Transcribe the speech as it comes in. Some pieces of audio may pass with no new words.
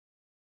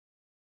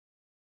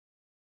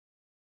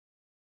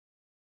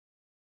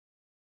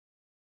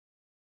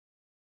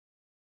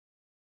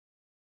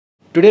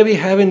Today we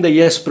have in the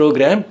Yes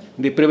program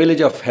the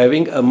privilege of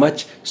having a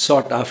much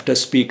sought after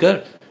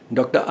speaker,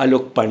 Dr.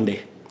 Alok Pandey.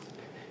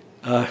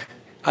 Uh,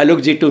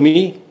 Alok ji to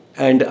me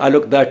and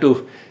Alok da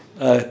to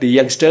the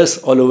youngsters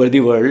all over the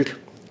world.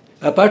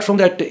 Apart from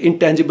that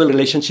intangible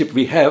relationship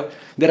we have,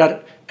 there are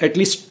at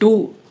least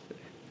two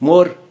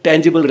more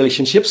tangible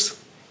relationships.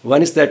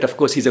 One is that, of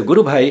course, he's a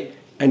Guru Bhai,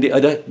 and the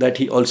other that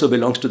he also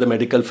belongs to the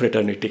medical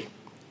fraternity.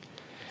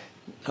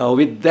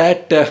 With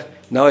that,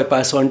 now I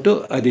pass on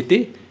to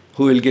Aditi,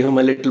 who will give him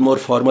a little more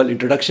formal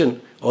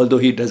introduction, although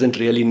he doesn't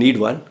really need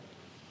one.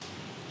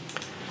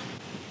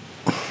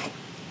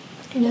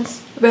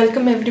 Yes,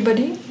 welcome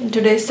everybody in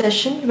today's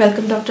session.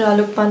 Welcome Dr.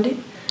 Alok Pandey.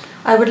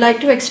 I would like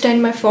to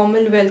extend my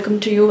formal welcome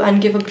to you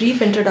and give a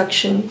brief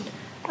introduction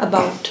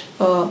about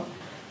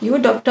you.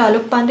 Dr.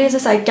 Alok Pandey is a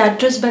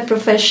psychiatrist by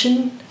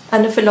profession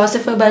and a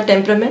philosopher by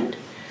temperament.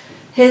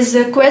 His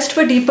quest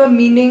for deeper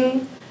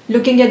meaning,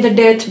 looking at the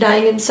death,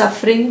 dying and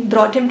suffering,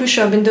 brought him to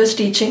Sri Aurobindo's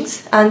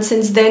teachings, and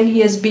since then he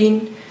has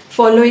been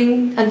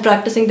following and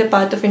practicing the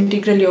path of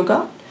integral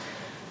yoga.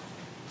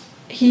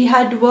 He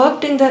had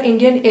worked in the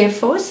Indian Air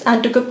Force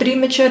and took a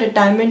premature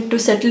retirement to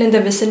settle in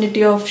the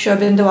vicinity of Sri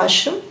Aurobindo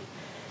Ashram.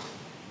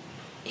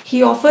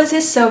 He offers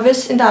his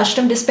service in the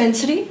ashram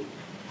dispensary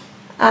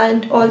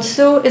and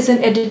also is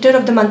an editor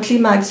of the monthly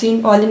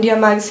magazine All India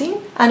Magazine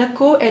and a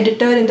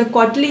co-editor in the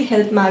quarterly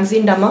health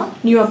magazine Dhamma,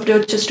 New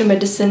Approaches to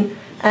Medicine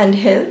and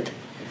Health.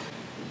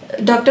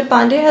 Dr.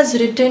 Pandey has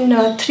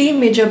written 3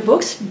 major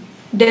books: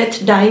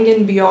 Death, Dying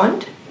and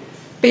Beyond,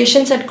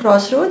 Patients at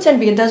Crossroads and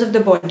Vedas of the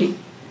Body.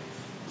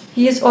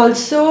 He is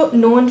also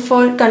known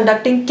for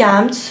conducting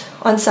camps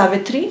on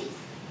Savitri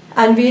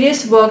and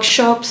various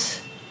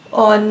workshops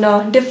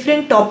on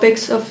different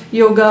topics of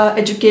yoga,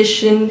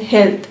 education,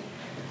 health.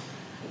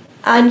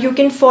 And you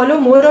can follow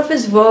more of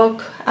his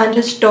work and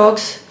his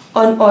talks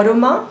on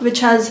Oroma,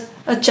 which has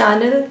a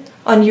channel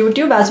on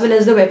YouTube as well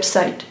as the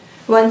website.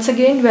 Once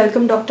again,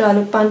 welcome Dr.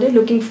 Alok Pandey.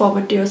 Looking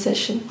forward to your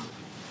session.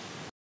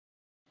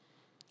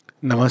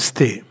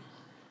 Namaste.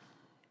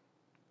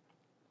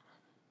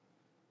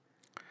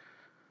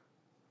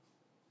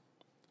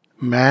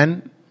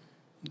 Man,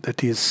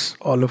 that is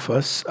all of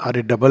us, are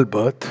a double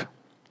birth.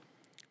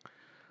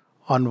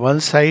 On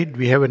one side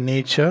we have a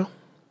nature,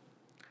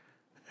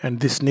 and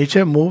this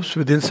nature moves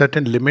within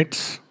certain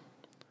limits,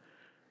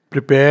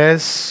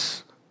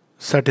 prepares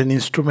certain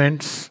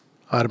instruments,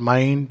 our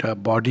mind, our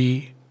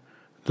body,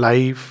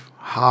 life,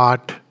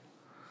 heart,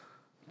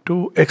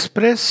 to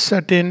express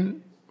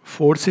certain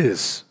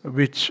forces,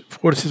 which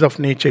forces of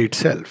nature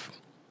itself.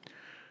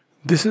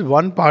 This is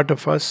one part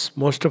of us.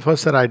 Most of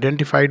us are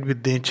identified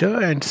with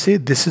nature and say,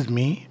 this is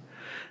me.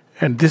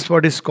 And this is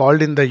what is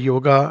called in the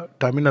yoga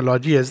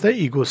terminology as the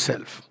ego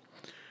self.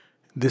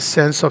 This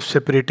sense of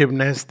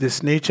separativeness,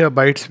 this nature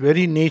by its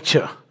very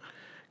nature,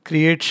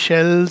 creates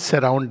shells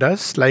around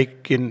us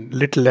like in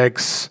little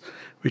eggs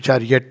which are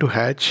yet to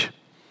hatch.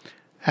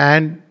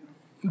 And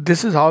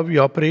this is how we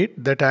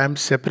operate, that I am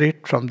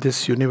separate from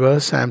this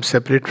universe, I am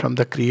separate from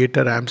the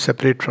creator, I am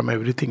separate from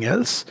everything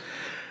else.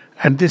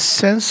 And this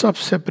sense of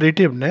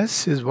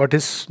separativeness is what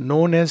is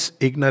known as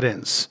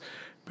ignorance.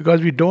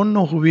 Because we don't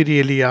know who we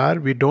really are,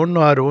 we don't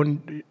know our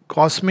own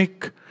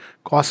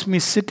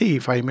cosmicity,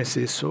 if I may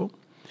say so.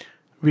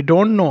 We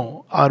don't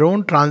know our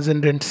own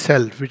transcendent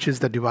self, which is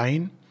the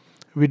divine.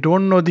 We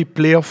don't know the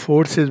play of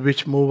forces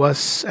which move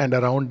us and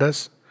around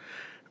us.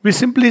 We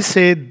simply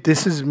say,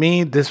 this is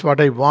me, this is what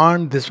I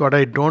want, this is what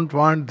I don't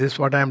want, this is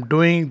what I am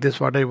doing, this is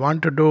what I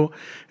want to do,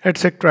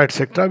 etc.,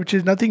 which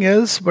is nothing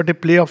else but a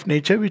play of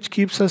nature which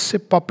keeps us a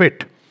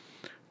puppet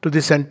to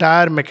this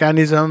entire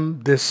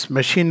mechanism, this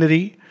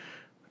machinery,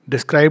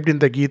 described in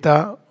the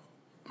Gita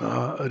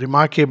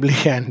remarkably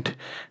and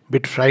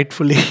bit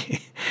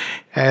frightfully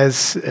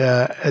as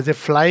a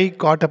fly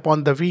caught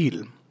upon the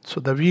wheel. So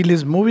the wheel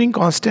is moving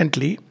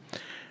constantly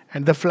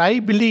and the fly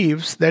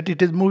believes that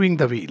it is moving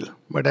the wheel.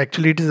 But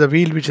actually it is the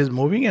wheel which is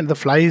moving and the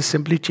fly is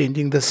simply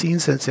changing the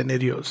scenes and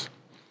scenarios.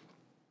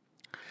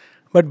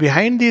 But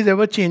behind these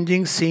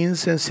ever-changing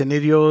scenes and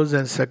scenarios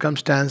and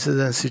circumstances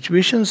and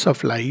situations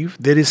of life,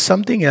 there is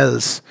something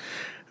else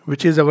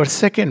which is our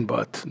second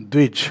birth,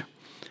 Dvij.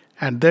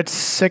 And that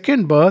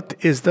second birth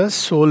is the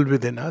soul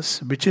within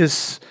us, which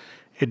is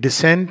a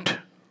descent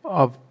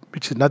of,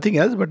 which is nothing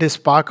else but a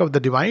spark of the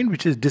divine,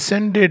 which is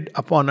descended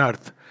upon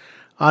earth,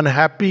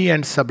 unhappy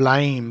and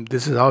sublime.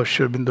 This is how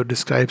Sri Aurobindo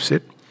describes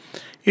it.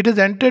 It has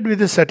entered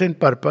with a certain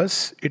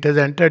purpose. It has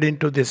entered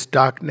into this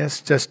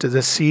darkness, just as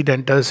a seed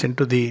enters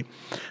into the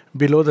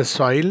below the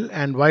soil.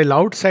 And while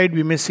outside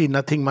we may see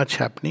nothing much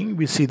happening,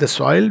 we see the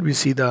soil, we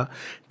see the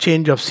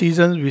change of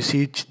seasons, we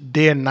see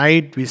day and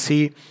night, we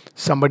see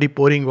somebody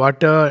pouring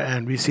water,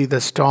 and we see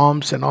the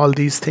storms and all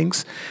these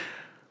things.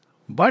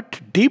 But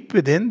deep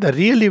within, the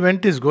real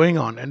event is going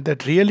on, and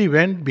that real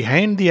event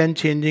behind the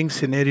unchanging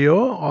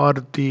scenario or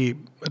the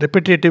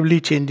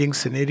repetitively changing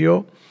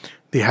scenario,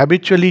 the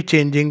habitually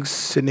changing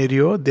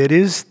scenario, there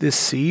is this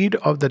seed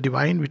of the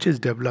divine which is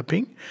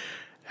developing.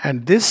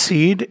 And this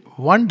seed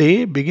one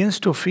day begins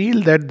to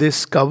feel that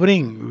this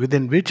covering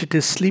within which it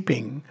is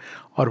sleeping,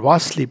 or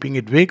was sleeping,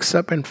 it wakes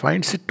up and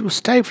finds it too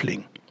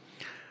stifling.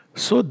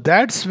 So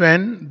that's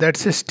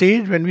a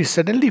stage when we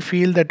suddenly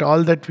feel that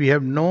all that we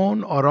have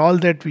known or all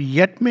that we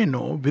yet may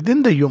know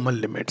within the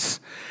human limits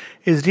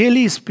is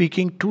really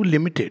speaking too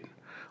limited.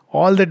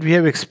 All that we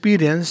have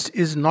experienced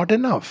is not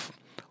enough.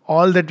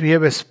 All that we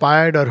have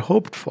aspired or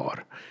hoped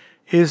for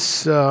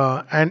is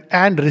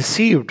and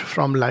received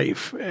from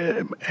life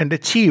and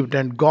achieved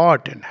and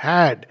got and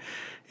had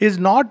is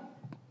not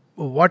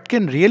what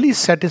can really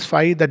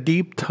satisfy the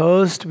deep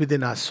thirst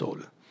within our soul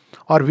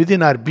or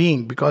within our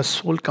being, because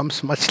soul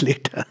comes much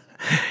later.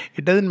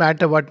 It doesn't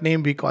matter what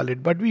name we call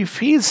it, but we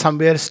feel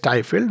somewhere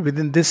stifled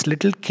within this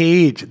little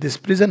cage, this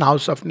prison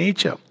house of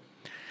nature.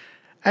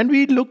 And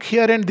we look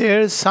here and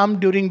there, some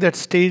during that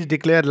stage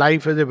declare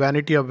life as a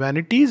vanity of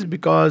vanities,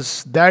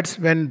 because that's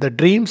when the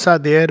dreams are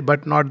there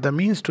but not the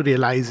means to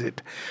realize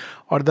it.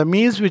 Or the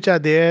means which are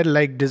there,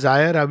 like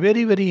desire, are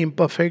very, very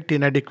imperfect,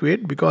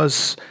 inadequate,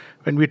 because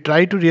when we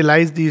try to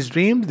realize these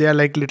dreams, they are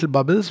like little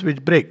bubbles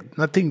which break.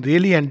 Nothing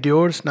really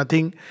endures,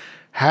 nothing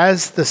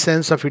has the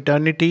sense of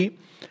eternity.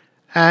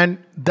 And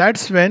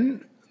that's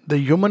when the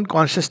human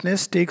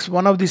consciousness takes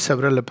one of these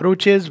several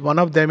approaches. One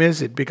of them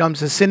is it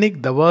becomes a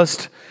cynic, the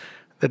worst,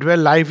 that well,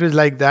 life is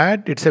like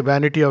that, it's a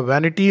vanity of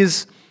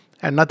vanities,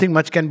 and nothing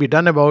much can be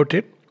done about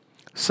it.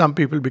 Some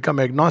people become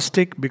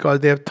agnostic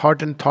because they have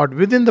thought and thought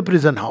within the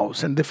prison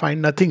house and they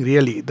find nothing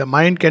really. The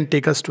mind can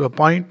take us to a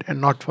point and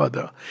not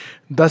further,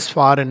 thus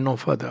far and no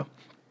further.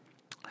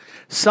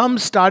 Some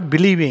start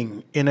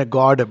believing in a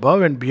God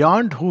above and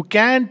beyond who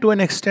can to an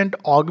extent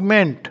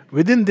augment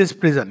within this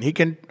prison. He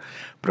can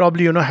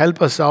probably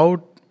help us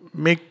out,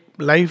 make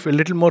life a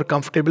little more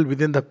comfortable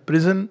within the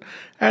prison,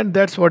 and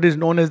that's what is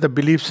known as the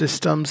belief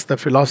systems, the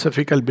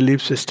philosophical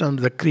belief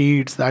systems, the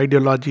creeds, the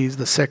ideologies,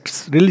 the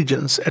sects,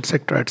 religions,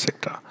 etc.,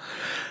 etc.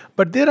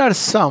 But there are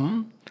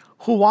some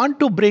who want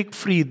to break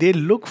free. They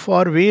look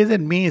for ways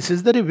and means.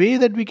 Is there a way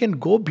that we can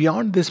go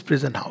beyond this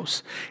prison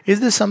house? Is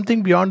there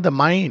something beyond the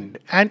mind?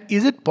 And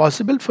is it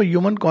possible for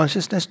human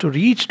consciousness to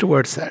reach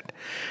towards that?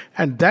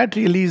 And that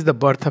really is the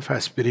birth of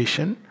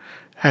aspiration.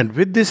 And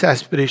with this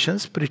aspiration,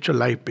 spiritual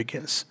life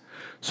begins.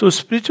 So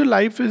spiritual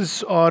life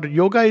or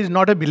yoga is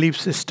not a belief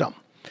system.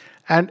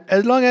 And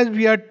as long as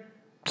we are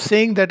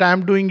saying that I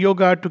am doing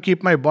yoga to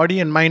keep my body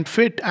and mind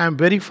fit, I am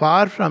very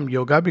far from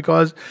yoga,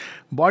 because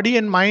body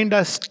and mind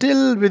are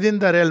still within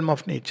the realm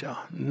of nature.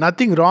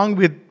 Nothing wrong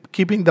with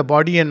keeping the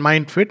body and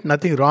mind fit,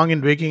 nothing wrong in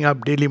waking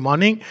up daily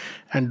morning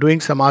and doing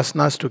some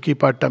asanas to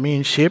keep our tummy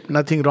in shape,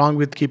 nothing wrong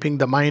with keeping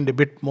the mind a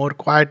bit more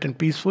quiet and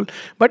peaceful,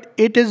 but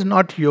it is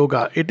not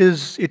yoga.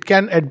 It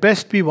can at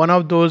best be one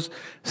of those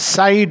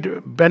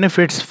side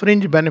benefits,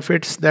 fringe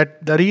benefits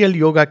that the real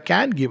yoga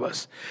can give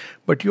us.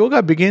 But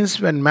yoga begins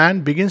when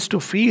man begins to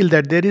feel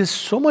that there is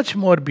so much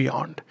more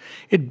beyond.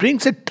 It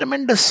brings a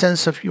tremendous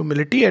sense of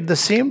humility, at the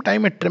same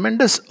time a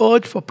tremendous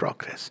urge for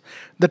progress.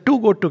 The two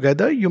go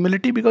together,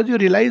 humility because you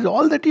realize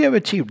all that you have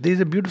achieved. There is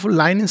a beautiful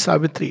line in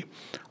Savitri.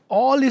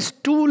 All is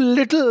too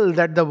little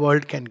that the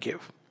world can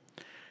give.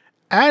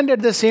 And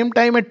at the same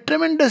time a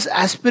tremendous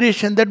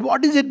aspiration that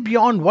what is it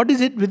beyond? What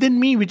is it within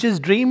me which is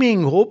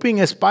dreaming,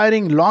 hoping,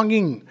 aspiring,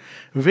 longing,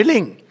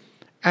 willing?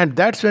 And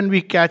that's when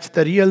we catch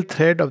the real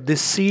thread of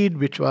this seed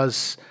which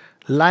was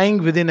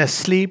lying within a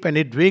sleep, and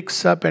it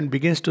wakes up and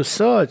begins to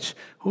search,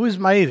 who is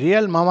my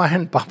real mama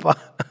and papa?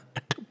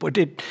 To put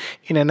it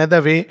in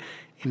another way,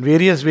 in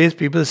various ways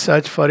people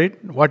search for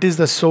it. What is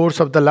the source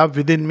of the love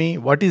within me?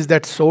 What is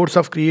that source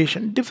of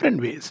creation? Different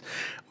ways.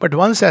 But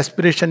once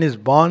aspiration is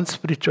born,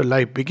 spiritual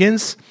life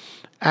begins.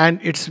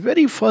 And its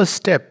very first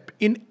step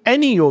in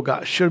any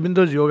yoga, Sri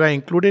Aurobindo's yoga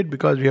included,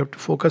 because we have to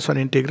focus on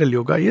integral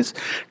yoga, is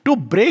to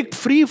break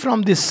free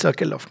from this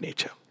circle of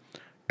nature.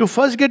 To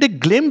first get a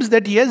glimpse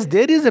that yes,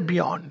 there is a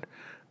beyond.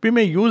 We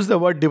may use the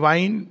word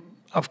divine.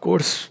 Of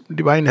course,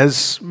 divine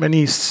has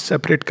many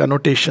separate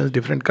connotations,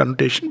 different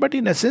connotations, but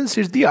in essence,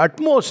 it's the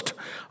utmost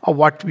of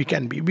what we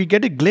can be. We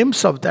get a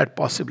glimpse of that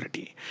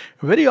possibility.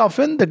 Very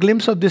often, the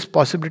glimpse of this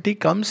possibility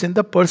comes in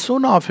the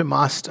persona of a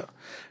master.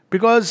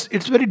 Because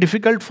it's very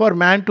difficult for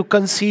man to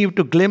conceive,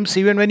 to glimpse.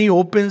 Even when he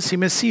opens, he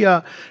may see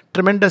a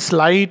tremendous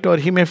light, or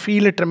he may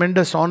feel a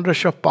tremendous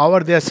onrush of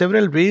power. There are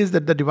several ways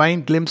that the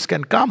divine glimpse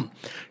can come.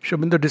 Sri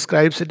Aurobindo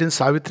describes it in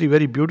Savitri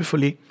very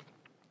beautifully,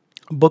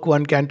 Book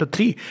 1, Canto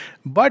 3.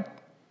 But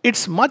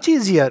it's much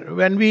easier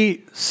when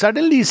we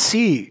suddenly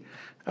see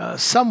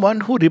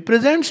someone who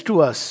represents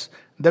to us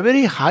the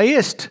very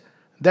highest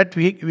that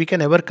we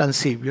can ever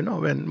conceive.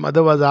 When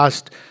Mother was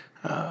asked,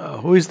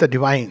 who is the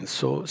divine?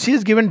 So she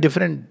is given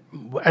different.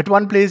 At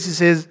one place he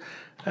says,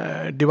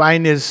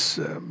 divine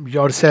is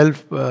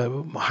yourself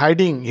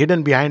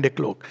hidden behind a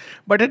cloak.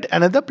 But at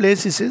another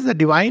place he says, the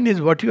divine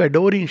is what you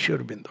adore in Sri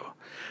Aurobindo.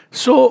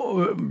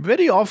 So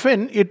very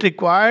often it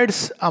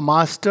requires a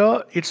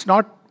master. It's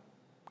not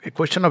a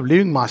question of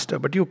living master,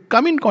 but you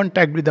come in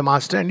contact with the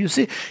master and you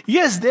say,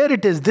 yes, there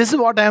it is. This is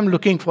what I am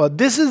looking for.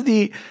 This is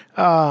the,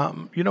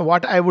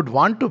 what I would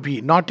want to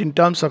be, not in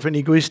terms of an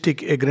egoistic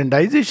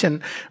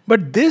aggrandization,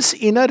 but this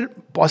inner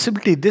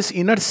possibility, this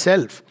inner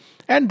self,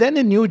 And then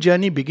a new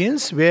journey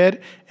begins where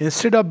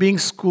instead of being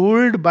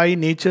schooled by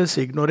nature's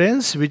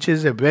ignorance, which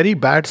is a very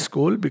bad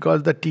school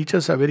because the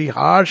teachers are very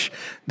harsh,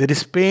 there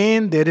is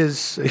pain, there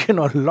is, a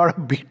lot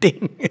of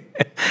beating.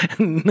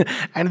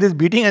 And this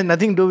beating has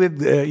nothing to do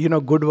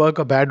with, good work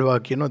or bad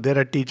work. There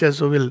are teachers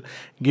who will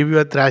give you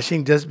a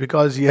thrashing just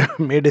because you have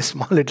made a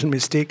small little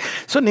mistake.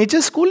 So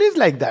nature's school is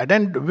like that.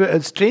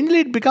 And strangely,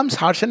 it becomes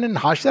harsher and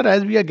harsher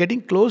as we are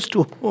getting close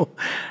to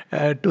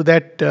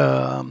that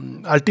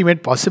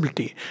ultimate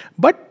possibility.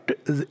 But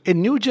a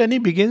new journey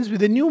begins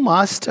with a new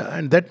master,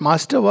 and that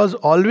master was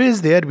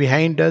always there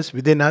behind us,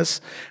 within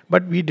us,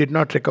 but we did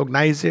not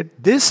recognize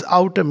it. This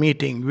outer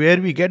meeting,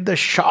 where we get the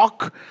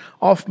shock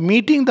of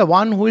meeting the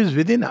one who is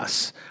within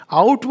us,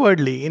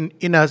 outwardly,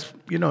 in us,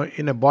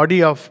 in a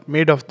body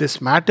made of this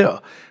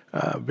matter,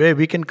 where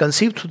we can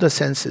conceive through the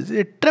senses,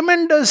 a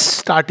tremendous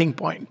starting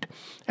point.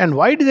 And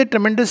why it is a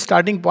tremendous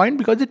starting point?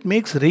 Because it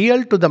makes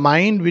real to the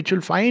mind, which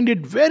will find it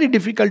very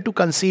difficult to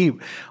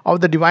conceive of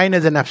the divine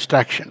as an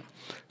abstraction.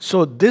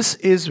 So this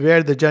is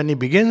where the journey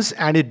begins,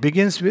 and it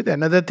begins with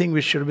another thing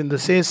which Sri Aurobindo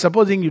says.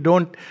 Supposing you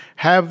don't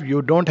have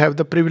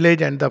the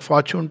privilege and the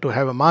fortune to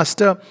have a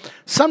master,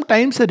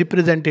 sometimes a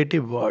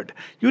representative word.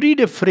 You read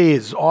a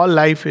phrase, all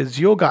life is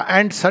yoga,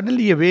 and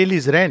suddenly a veil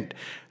is rent.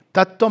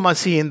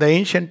 Tattvamasi in the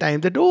ancient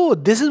times, that, oh,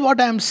 this is what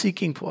I am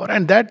seeking for,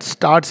 and that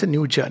starts a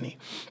new journey.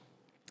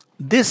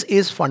 This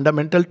is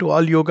fundamental to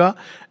all yoga,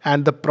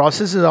 and the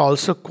processes are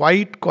also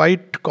quite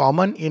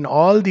common in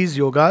all these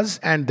yogas,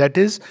 and that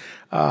is,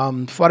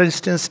 for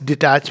instance,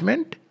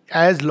 detachment.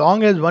 As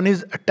long as one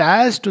is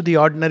attached to the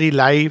ordinary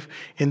life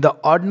in the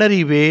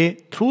ordinary way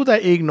through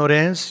the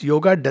ignorance,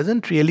 yoga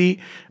doesn't really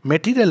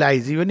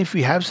materialize, even if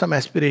we have some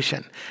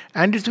aspiration.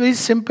 And it's very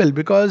simple,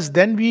 because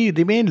then we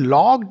remain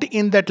locked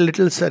in that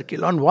little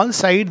circle. On one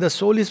side, the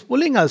soul is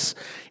pulling us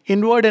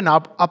inward and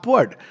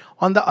upward.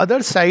 On the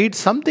other side,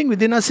 something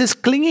within us is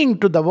clinging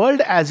to the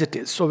world as it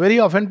is. So very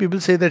often people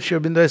say that Sri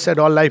Aurobindo has said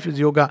all life is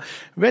yoga.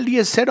 Well, he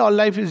has said all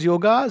life is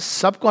yoga.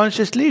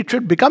 Subconsciously, it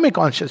should become a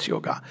conscious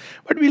yoga.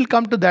 But we'll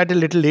come to that a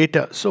little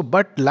later. So,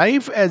 but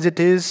life as it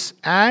is,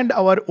 and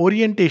our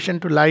orientation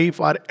to life,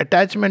 our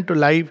attachment to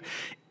life,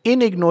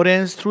 in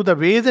ignorance, through the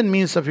ways and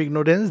means of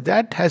ignorance,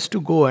 that has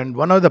to go. And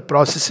one of the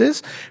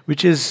processes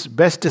which is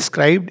best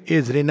described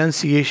is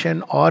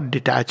renunciation or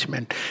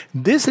detachment.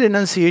 This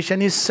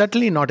renunciation is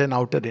certainly not an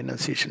outer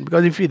renunciation,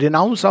 because if we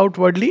renounce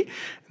outwardly,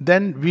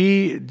 then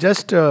we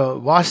just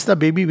wash the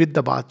baby with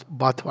the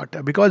bath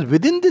water, because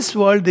within this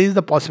world there is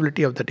the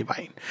possibility of the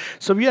divine.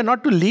 So we are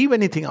not to leave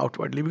anything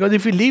outwardly, because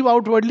if we leave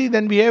outwardly,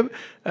 then we have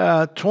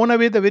thrown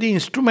away the very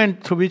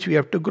instrument through which we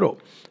have to grow.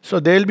 So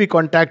there will be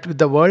contact with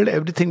the world,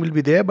 everything will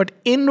be there, but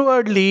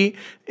inwardly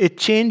a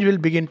change will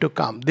begin to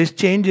come. This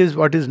change is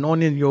what is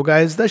known in yoga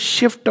as the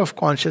shift of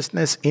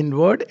consciousness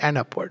inward and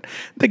upward.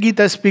 The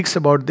Gita speaks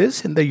about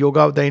this in the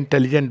yoga of the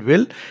intelligent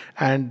will,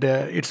 and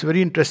it's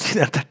very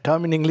interesting that the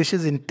term in English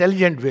is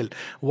intelligent will.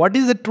 What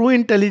is the true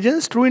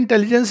intelligence? True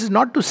intelligence is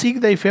not to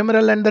seek the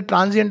ephemeral and the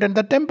transient and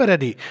the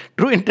temporary.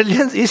 True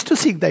intelligence is to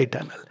seek the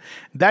eternal.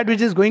 That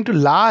which is going to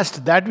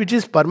last, that which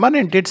is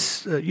permanent.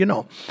 It's,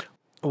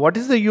 what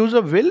is the use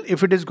of will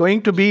if it is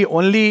going to be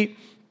only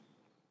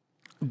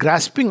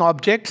grasping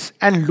objects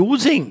and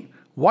losing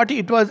what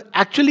it was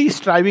actually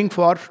striving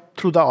for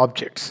through the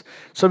objects?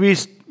 So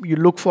you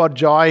look for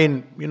joy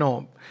in,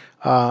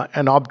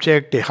 an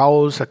object, a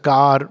house, a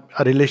car,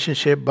 a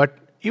relationship, but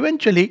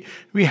eventually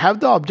we have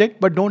the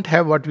object but don't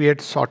have what we had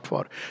sought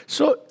for.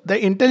 So the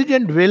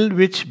intelligent will,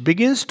 which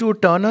begins to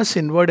turn us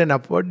inward and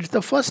upward, is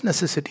the first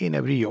necessity in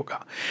every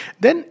yoga.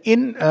 Then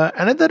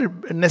another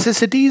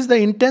necessity is the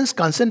intense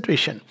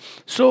concentration.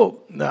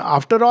 So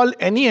after all,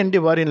 any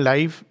endeavor in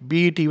life,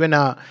 be it even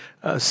a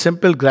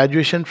simple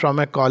graduation from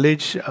a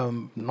college,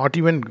 not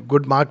even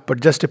good mark, but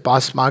just a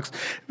pass marks,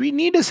 we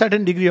need a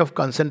certain degree of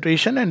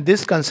concentration, and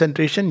this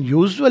concentration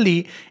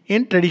usually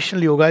in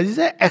traditional yoga is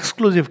an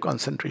exclusive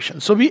concentration.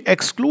 So we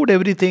exclude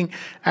everything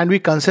and we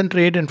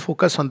concentrate and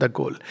focus on the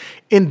goal.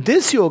 In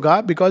this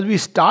yoga, because we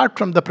start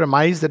from the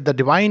premise that the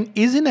divine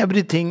is in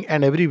everything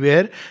and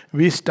everywhere,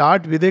 we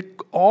start with a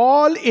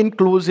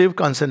all-inclusive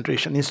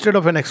concentration. Instead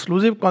of an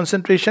exclusive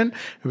concentration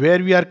where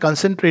we are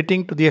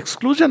concentrating to the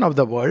exclusion of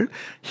the world,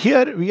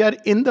 here we are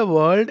in the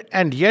world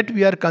and yet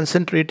we are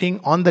concentrating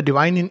on the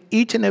divine in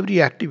each and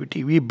every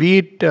activity. We be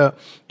it,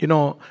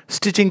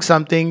 stitching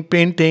something,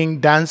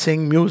 painting,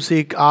 dancing,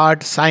 music,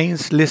 art,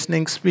 science,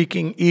 listening,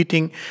 speaking,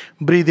 eating,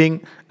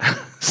 breathing.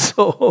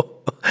 So,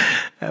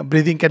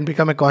 breathing can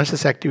become a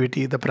conscious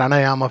activity, the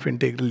pranayama of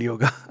integral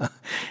yoga,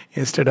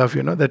 instead of,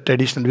 the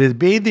traditional ways.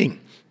 Bathing,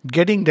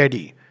 getting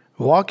ready,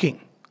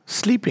 walking,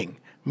 sleeping,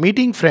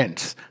 meeting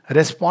friends,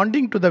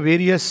 responding to the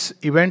various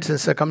events and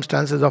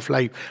circumstances of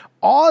life.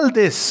 All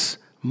this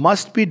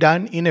must be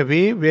done in a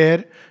way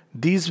where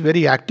these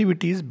very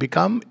activities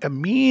become a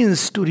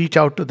means to reach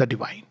out to the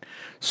divine.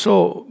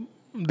 So,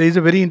 there is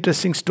a very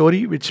interesting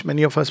story which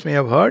many of us may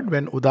have heard,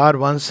 when Udar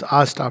once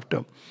asked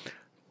after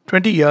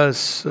 20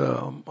 years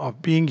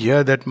of being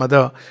here that,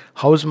 Mother,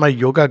 how's my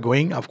yoga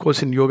going? Of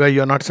course, in yoga,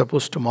 you're not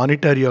supposed to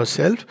monitor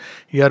yourself.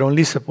 You are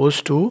only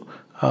supposed to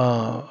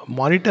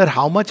monitor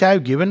how much I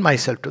have given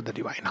myself to the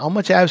divine, how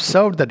much I have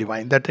served the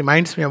divine. That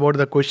reminds me about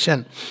the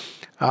question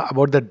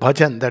about that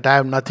bhajan, that I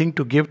have nothing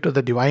to give to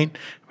the divine.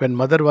 When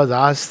Mother was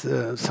asked,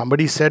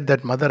 somebody said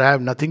that, Mother, I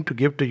have nothing to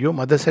give to you.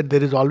 Mother said,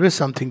 there is always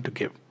something to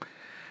give.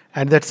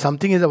 And that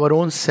something is our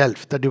own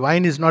self. The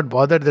divine is not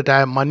bothered that I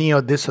have money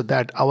or this or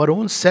that. Our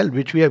own self,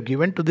 which we have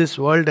given to this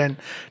world and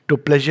to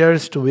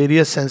pleasures, to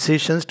various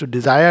sensations, to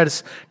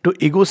desires, to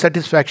ego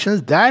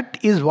satisfactions, that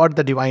is what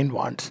the divine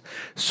wants.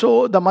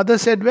 So the Mother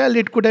said, well,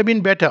 it could have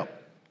been better.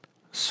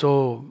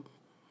 So,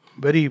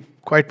 very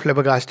quite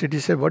flabbergasted, he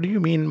said, what do you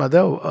mean,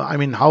 Mother? I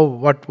mean, how,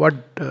 what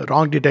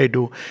wrong did I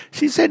do?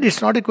 She said,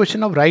 it's not a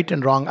question of right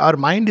and wrong. Our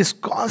mind is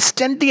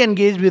constantly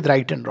engaged with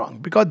right and wrong.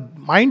 Because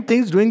mind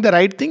thinks doing the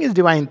right thing is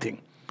divine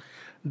thing.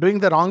 Doing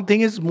the wrong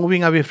thing is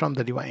moving away from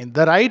the divine.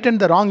 The right and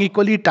the wrong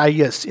equally tie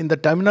us. In the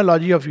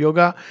terminology of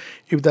yoga,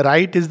 if the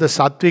right is the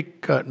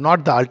sattvic,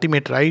 not the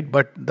ultimate right,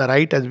 but the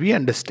right as we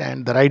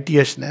understand, the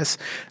righteousness,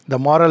 the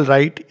moral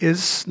right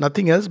is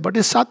nothing else but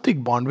a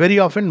sattvic bond, very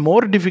often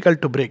more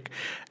difficult to break.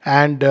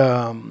 And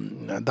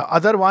the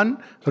other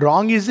one,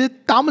 wrong, is a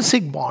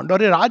tamasic bond or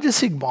a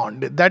rajasic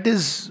bond. That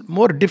is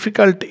more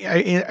difficult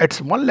at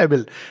one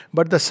level.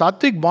 But the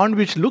sattvic bond,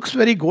 which looks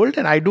very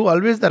golden, I do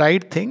always the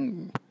right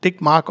thing,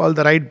 tick mark all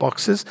the right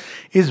boxes,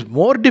 is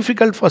more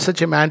difficult for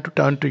such a man to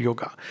turn to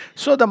yoga.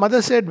 So the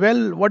Mother said,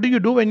 well, what do you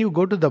do when you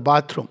go to the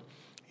bathroom?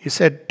 He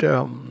said,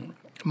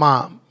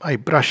 Ma, I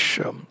brush.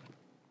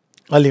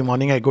 Early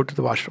morning I go to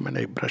the washroom and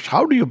I brush.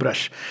 How do you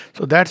brush?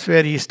 So that's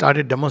where he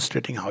started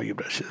demonstrating how he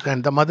brushes.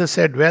 And the Mother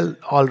said, well,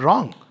 all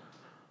wrong.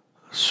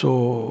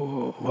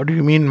 So, what do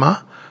you mean,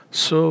 Ma?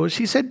 So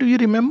she said, do you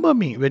remember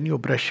me when you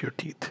brush your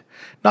teeth?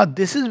 Now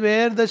this is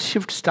where the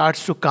shift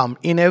starts to come.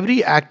 In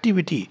every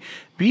activity,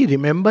 we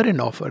remember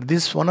and offer.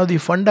 This is one of the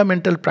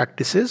fundamental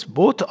practices,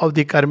 both of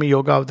the Karma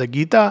Yoga of the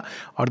Gita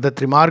or the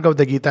Trimarga of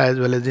the Gita as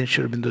well as in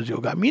Sri Aurobindo's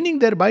Yoga. Meaning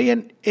thereby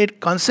a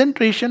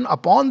concentration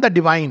upon the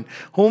divine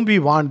whom we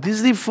want.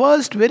 This is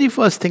the very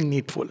first thing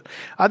needful.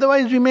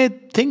 Otherwise we may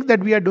think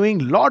that we are doing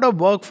lot of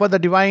work for the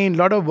divine,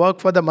 lot of work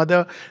for the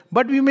Mother,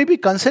 but we may be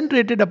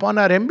concentrated upon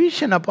our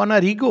ambition, upon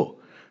our ego.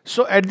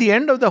 So at the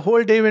end of the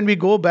whole day when we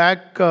go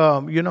back,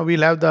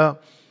 we'll have the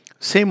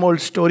same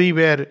old story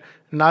where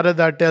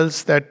Narada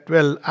tells that,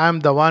 well, I am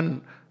the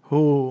one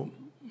who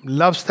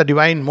loves the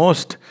divine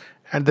most.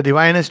 And the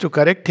divine has to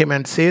correct him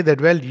and say that,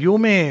 well, you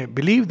may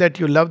believe that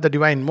you love the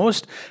divine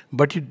most,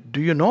 but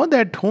do you know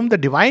that whom the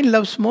divine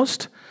loves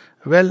most?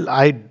 Well,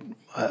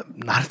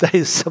 Narada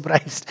is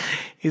surprised.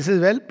 He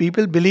says, well,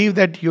 people believe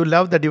that you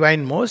love the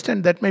divine most,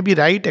 and that may be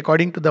right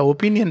according to the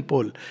opinion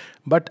poll.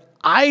 But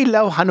I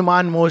love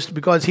Hanuman most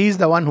because he is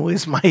the one who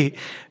is my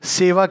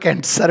sevak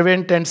and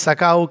servant and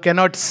sakha, who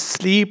cannot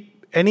sleep.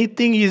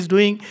 Anything he is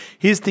doing,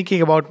 he is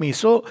thinking about me.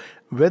 So,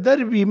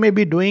 whether we may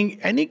be doing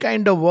any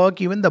kind of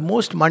work, even the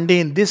most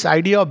mundane, this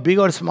idea of big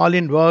or small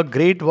in work,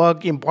 great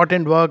work,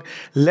 important work,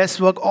 less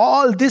work,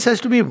 all this has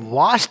to be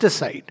washed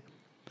aside.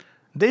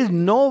 There is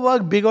no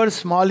work big or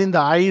small in the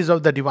eyes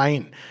of the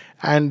divine.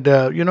 And,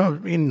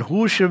 in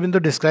who Sri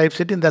Aurobindo describes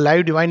it in the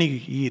Live Divine,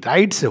 he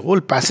writes a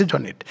whole passage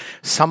on it,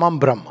 Samam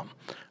Brahmam.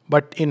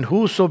 But in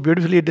who so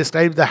beautifully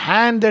describes the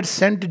hand that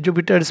sent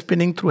Jupiter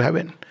spinning through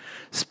heaven,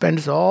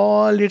 spends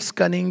all its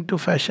cunning to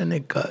fashion a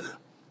girl.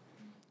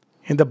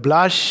 In the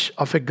blush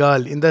of a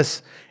girl, in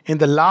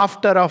the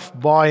laughter of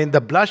boy, in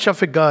the blush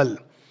of a girl.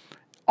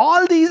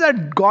 All these are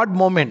God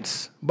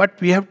moments, but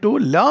we have to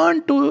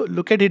learn to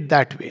look at it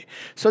that way.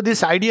 So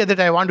this idea that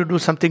I want to do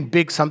something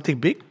big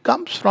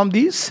comes from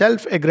the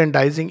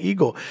self-aggrandizing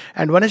ego.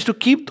 And one has to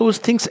keep those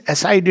things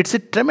aside. It's a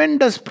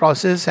tremendous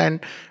process and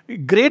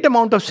great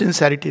amount of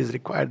sincerity is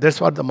required. That's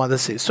what the Mother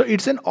says. So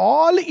it's an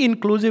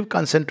all-inclusive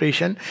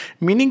concentration,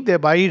 meaning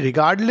thereby,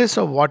 regardless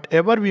of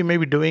whatever we may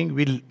be doing,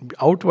 we'll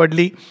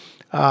outwardly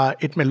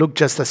it may look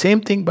just the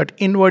same thing, but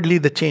inwardly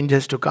the change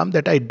has to come,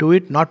 that I do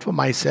it not for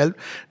myself,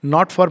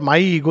 not for my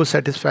ego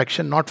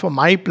satisfaction, not for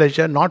my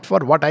pleasure, not for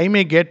what I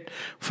may get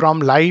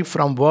from life,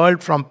 from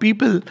world, from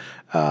people,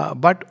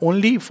 but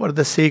only for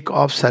the sake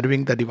of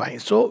serving the divine.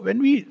 So when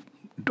we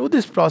do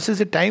this process,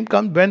 a time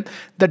comes when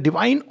the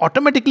divine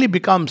automatically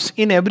becomes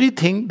in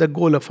everything the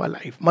goal of our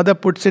life. Mother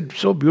puts it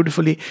so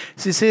beautifully.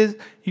 She says,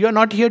 you are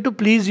not here to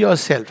please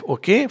yourself.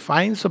 Okay,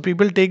 fine. So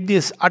people take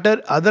this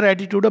other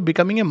attitude of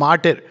becoming a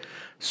martyr.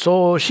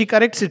 So she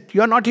corrects it. You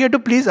are not here to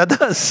please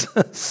others.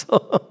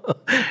 So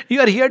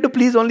you are here to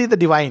please only the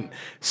divine.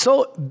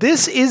 So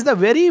this is the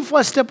very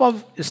first step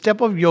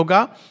of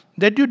yoga,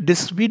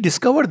 that we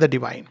discover the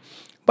divine.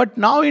 But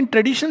now in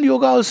traditional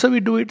yoga also we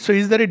do it. So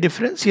is there a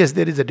difference? Yes,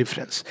 there is a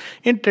difference.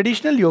 In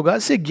traditional yoga,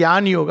 say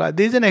Jnana Yoga,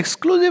 there is an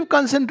exclusive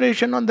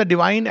concentration on the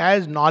divine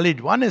as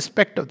knowledge, one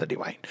aspect of the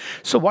divine.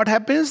 So what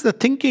happens? The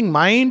thinking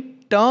mind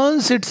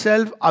turns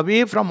itself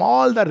away from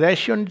all the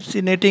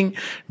ratiocinate,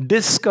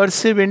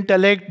 discursive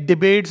intellect,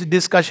 debates,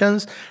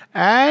 discussions,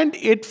 and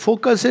it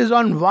focuses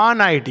on one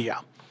idea.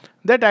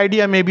 That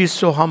idea may be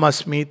Soham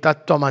Asmi,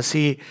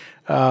 Tattvamasi,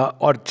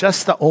 or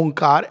just the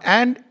Onkar.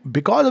 And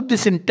because of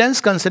this intense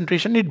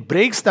concentration, it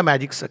breaks the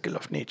magic circle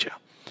of nature.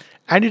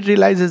 And it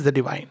realizes the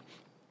divine.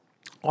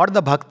 Or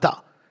the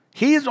Bhakta.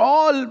 His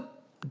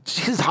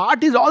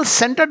heart is all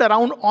centered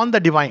around on the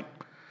divine.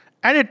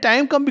 And a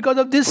time comes because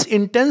of this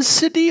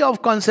intensity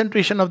of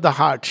concentration of the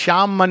heart.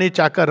 Shyam mane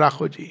chakar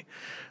rakho ji.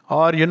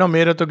 Or,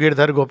 mere to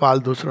girdhar gopal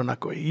dusro na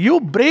koi. You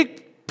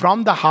break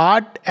from the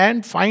heart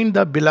and find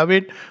the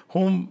beloved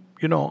whom,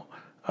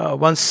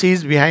 one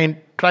sees behind,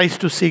 tries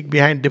to seek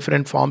behind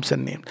different forms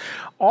and names.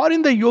 Or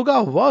in the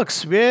yoga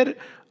works where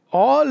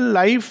all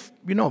life,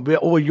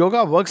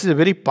 yoga works is a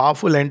very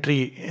powerful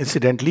entry,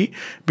 incidentally,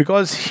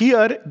 because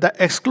here the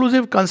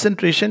exclusive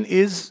concentration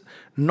is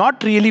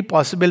not really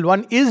possible.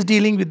 One is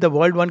dealing with the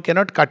world. One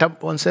cannot cut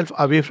up oneself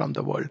away from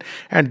the world.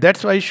 And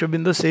that's why Sri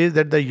Aurobindo says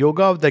that the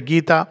yoga of the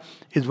Gita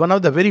is one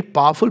of the very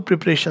powerful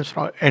preparations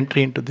for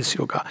entry into this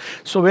yoga.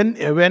 So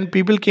when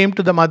people came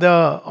to the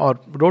mother or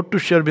wrote to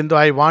Sri Aurobindo,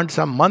 I want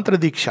some mantra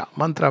diksha,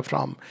 mantra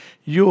from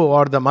you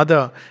or the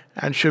mother.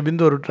 And Sri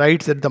Aurobindo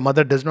writes that the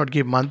mother does not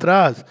give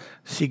mantras,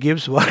 she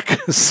gives work.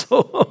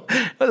 So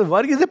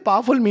work is a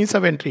powerful means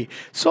of entry.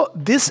 So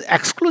this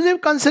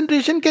exclusive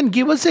concentration can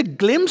give us a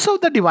glimpse of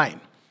the divine.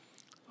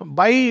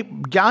 By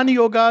Jnana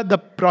Yoga, the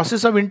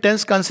process of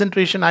intense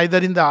concentration, either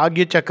in the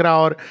Agya Chakra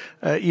or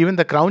even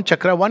the Crown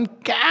Chakra, one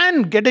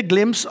can get a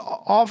glimpse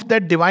of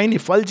that divine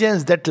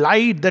effulgence, that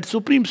light, that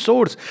supreme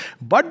source.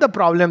 But the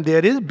problem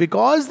there is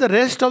because the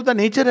rest of the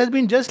nature has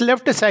been just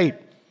left aside.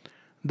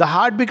 The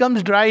heart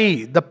becomes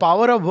dry, the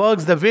power of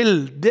works, the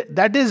will,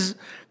 that is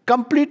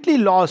completely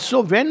lost.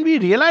 So when we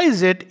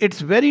realize it,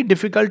 it's very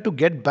difficult to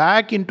get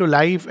back into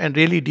life and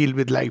really deal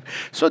with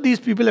life. So these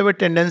people have a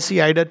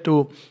tendency either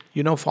to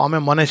form a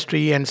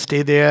monastery and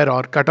stay there,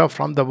 or cut off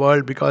from the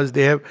world because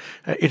they have.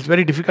 It's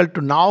very difficult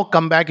to now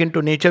come back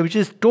into nature, which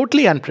is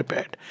totally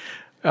unprepared.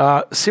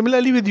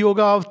 Similarly with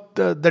yoga of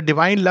the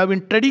divine love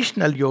in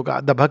traditional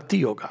yoga, the bhakti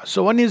yoga.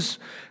 So one is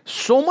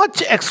so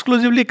much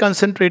exclusively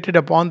concentrated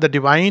upon the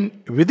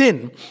divine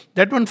within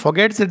that one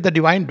forgets that the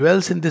divine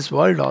dwells in this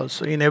world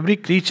also. In every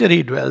creature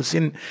he dwells,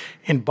 in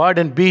bird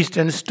and beast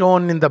and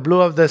stone, in the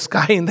blue of the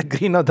sky, in the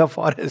green of the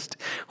forest.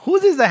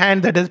 Whose is the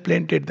hand that has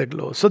planted the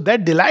glow? So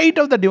that delight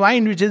of the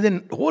divine which is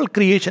in whole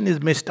creation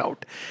is missed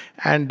out.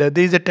 And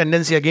there is a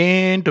tendency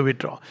again to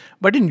withdraw.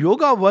 But in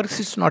yoga works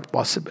it's not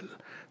possible.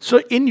 So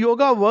in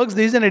yoga works,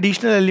 there is an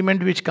additional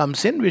element which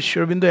comes in, which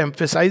Sri Aurobindo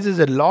emphasizes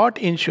a lot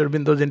in Sri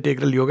Aurobindo's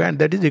integral yoga, and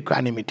that is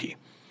equanimity.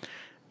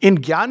 In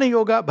Jnana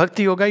Yoga,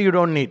 Bhakti Yoga, you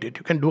don't need it.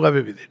 You can do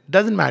away with it.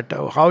 Doesn't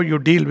matter how you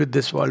deal with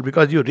this world,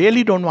 because you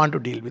really don't want to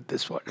deal with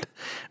this world.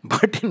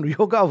 But in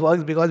yoga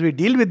works, because we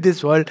deal with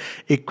this world,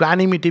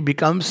 equanimity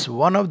becomes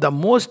one of the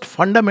most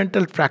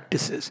fundamental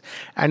practices.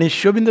 And in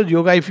Sri Aurobindo's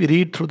yoga, if you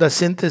read through the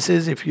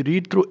synthesis, if you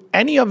read through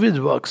any of his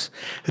works,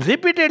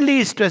 repeatedly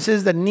he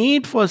stresses the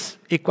need for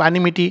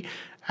equanimity.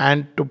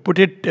 And to put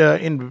it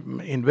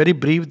in very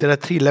brief, there are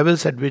 3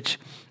 levels at which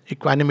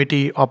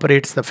equanimity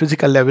operates. The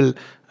physical level,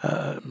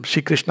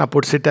 Shri Krishna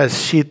puts it as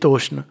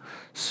Shitoshna.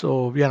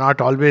 So we are not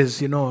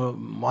always,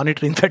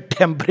 monitoring the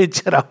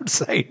temperature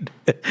outside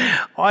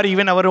or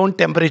even our own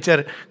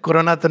temperature.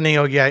 Corona to nahi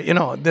ho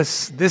gaya.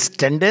 This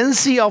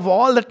tendency of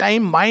all the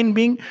time mind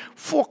being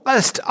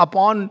focused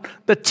upon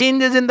the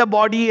changes in the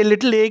body, a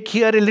little ache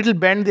here, a little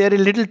bend there, a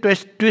little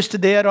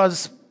twist there, or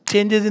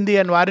changes in the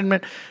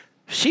environment.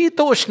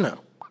 Shitoshna.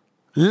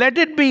 Let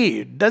it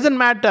be. Doesn't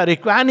matter.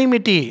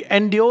 Equanimity.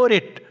 Endure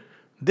it.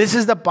 This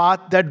is the path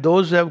that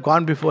those who have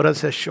gone before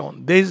us has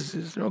shown. There is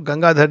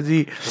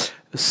Gangadharji,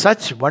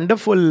 such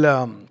wonderful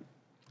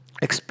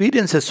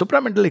experiences,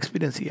 supramental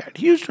experience he had.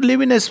 He used to live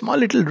in a small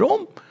little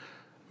room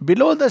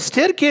below the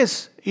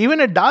staircase, even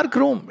a dark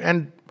room.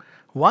 And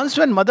once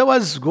when mother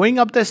was going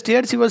up the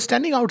stairs, he was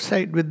standing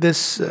outside with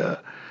this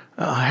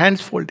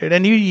hands folded.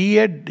 And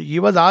he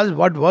was asked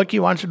what work he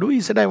wants to do.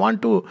 He said, I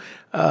want to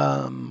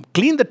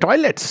clean the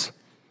toilets.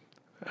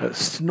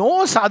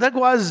 No sadhak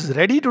was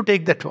ready to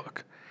take that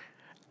work.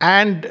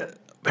 And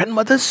when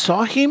mother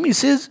saw him, he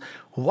says,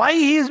 why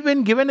he has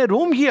been given a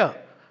room here?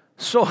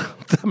 So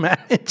the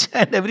manager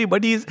and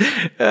everybody is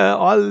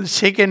all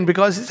shaken,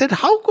 because he said,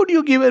 how could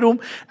you give a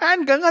room?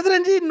 And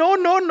Gangadharanji, no,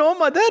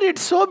 mother,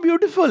 it's so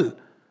beautiful.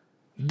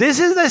 This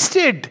is the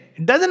state.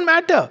 It doesn't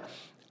matter.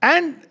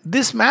 And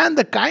this man,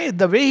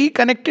 the way he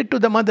connected to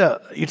the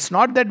mother, it's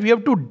not that we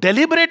have to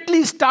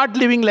deliberately start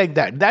living like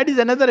that. That is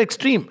another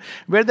extreme,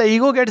 where the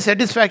ego gets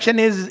satisfaction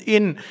is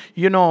in,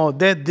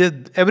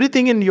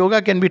 everything in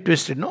yoga can be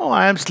twisted. No,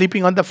 I am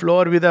sleeping on the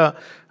floor with a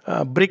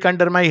brick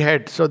under my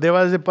head. So there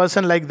was a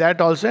person like that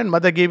also, and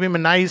mother gave him a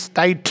nice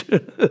tight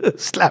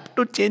slap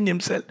to change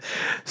himself.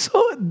 So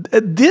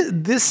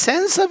this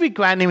sense of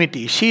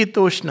equanimity,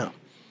 Shitoshna.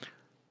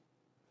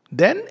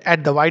 Then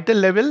at the vital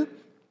level,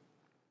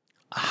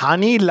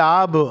 Hani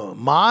Labh,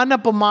 Man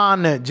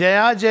Apaman,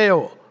 Jaya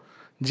Jayo.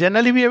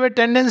 Generally we have a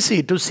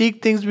tendency to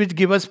seek things which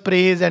give us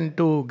praise and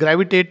to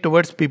gravitate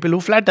towards people who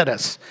flatter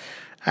us.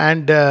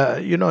 And,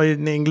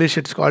 in English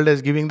it's called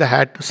as giving the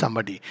hat to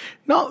somebody.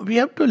 Now, we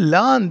have to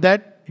learn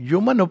that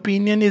human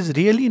opinion is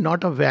really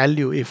not of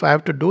value. If I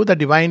have to do the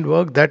divine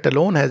work, that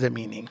alone has a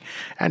meaning.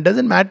 And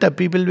doesn't matter,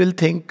 people will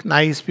think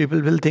nice,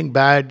 people will think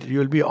bad, you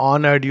will be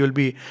honored, you will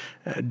be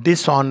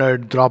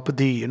dishonored,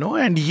 Draupadi,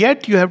 and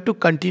yet you have to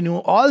continue.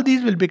 All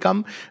these will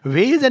become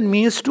ways and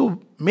means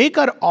to make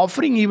our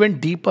offering even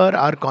deeper,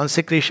 our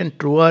consecration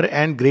truer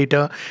and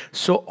greater.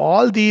 So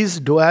all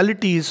these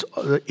dualities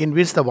in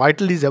which the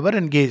vital is ever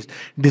engaged,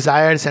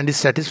 desires and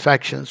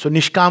dissatisfaction. So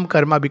Nishkam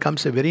Karma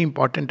becomes a very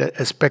important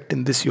aspect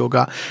in this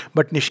yoga.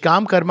 But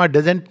Nishkam Karma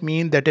doesn't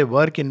mean that a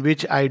work in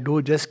which I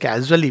do just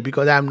casually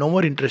because I am no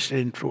more interested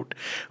in fruit.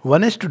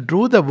 One has to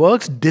do the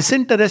works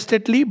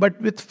disinterestedly but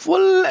with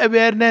full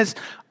awareness,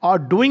 or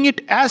doing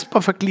it as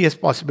perfectly as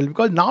possible,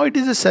 because now it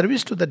is a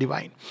service to the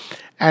divine.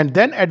 And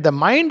then at the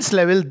mind's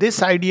level,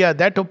 this idea,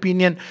 that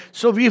opinion,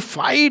 so we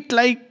fight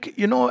like,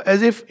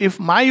 as if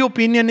my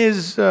opinion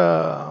is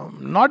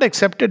not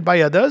accepted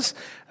by others,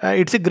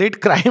 it's a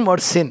great crime or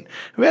sin.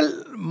 Well,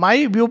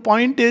 my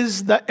viewpoint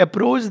is the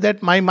approach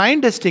that my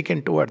mind has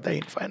taken toward the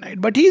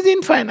infinite. But he is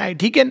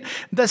infinite.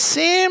 The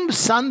same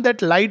sun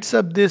that lights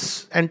up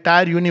this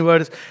entire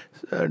universe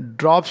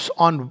drops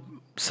on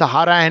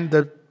Sahara, and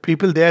the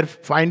people there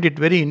find it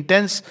very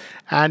intense,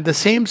 and the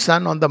same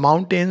sun on the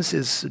mountains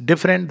is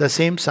different. The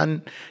same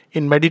sun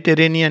in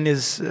Mediterranean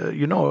is,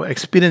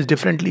 experienced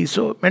differently.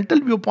 So mental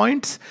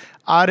viewpoints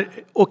are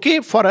okay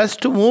for us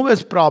to move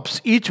as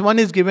props. Each one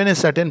is given a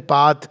certain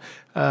path,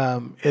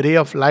 a ray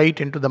of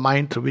light into the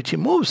mind through which he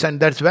moves, and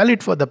that's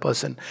valid for the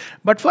person.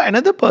 But for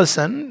another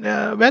person,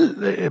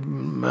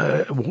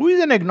 who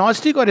is an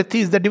agnostic or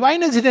atheist, the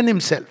divine has hidden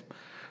himself.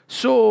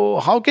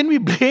 So how can we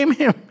blame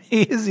him?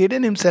 He is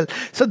hidden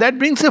himself. So that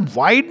brings a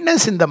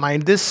wideness in the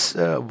mind. This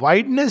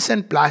wideness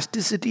and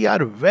plasticity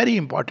are very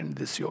important in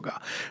this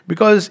yoga.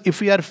 Because if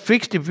we are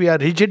fixed, if we are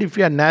rigid, if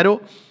we are narrow,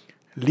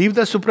 leave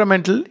the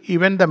supramental,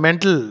 even the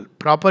mental,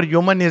 proper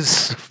human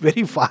is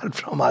very far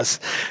from us.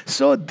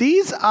 So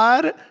these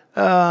are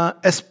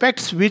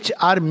aspects which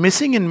are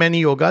missing in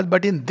many yogas.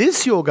 But in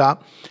this yoga,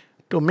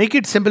 to make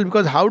it simple,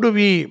 because how do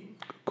we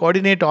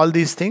coordinate all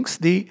these things?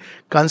 The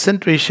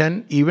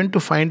concentration, even to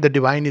find the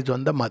divine, is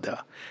on the mother.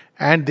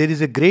 And there is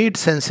a great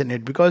sense in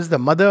it, because the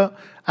mother,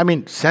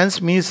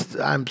 sense means,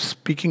 I'm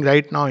speaking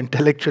right now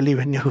intellectually,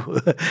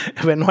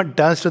 when one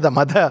turns to the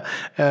mother,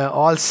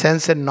 all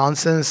sense and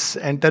nonsense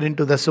enter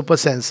into the super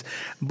sense.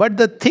 But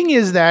the thing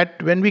is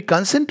that when we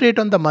concentrate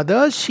on the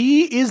mother,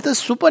 she is the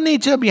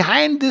supernature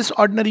behind this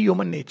ordinary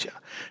human nature.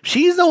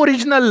 She is the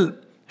original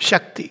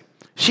Shakti.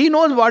 She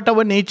knows what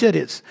our nature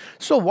is.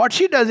 So what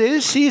she does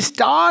is, she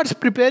starts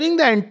preparing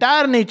the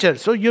entire nature.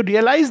 So you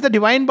realize the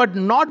divine, but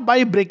not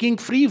by breaking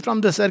free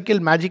from the circle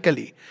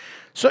magically.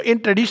 So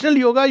in traditional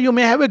yoga, you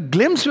may have a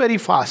glimpse very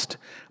fast,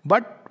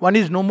 but one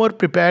is no more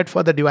prepared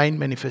for the divine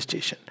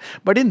manifestation.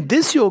 But in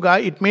this yoga,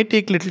 it may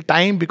take little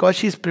time, because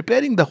she is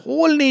preparing the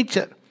whole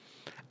nature.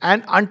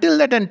 And until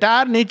that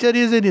entire nature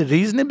is in a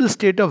reasonable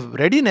state of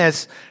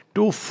readiness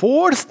to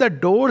force the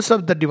doors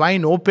of the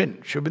divine open,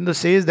 Sri Aurobindo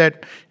says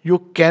that you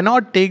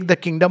cannot take the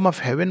kingdom of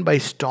heaven by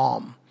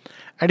storm.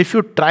 And if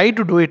you try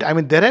to do it,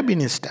 there have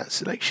been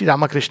instances, like Sri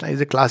Ramakrishna is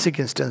a classic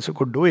instance who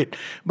could do it.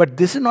 But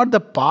this is not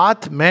the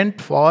path meant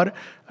for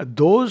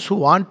those who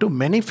want to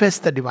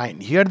manifest the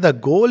divine. Here the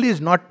goal is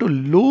not to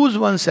lose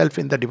oneself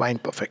in the divine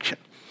perfection.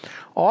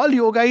 All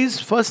yoga is,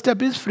 first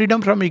step is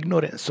freedom from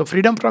ignorance. So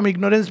freedom from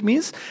ignorance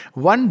means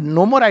one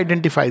no more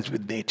identifies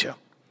with nature.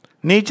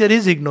 Nature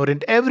is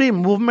ignorant. Every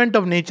movement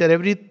of nature,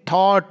 every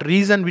thought,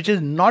 reason which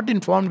is not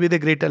informed with a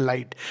greater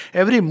light,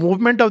 every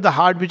movement of the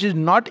heart which is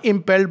not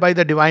impelled by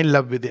the divine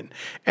love within,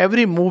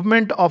 every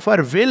movement of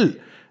our will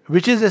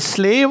which is a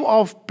slave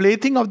of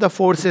plaything of the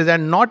forces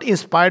and not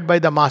inspired by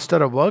the master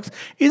of works,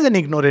 is an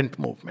ignorant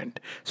movement.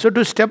 So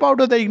to step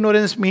out of the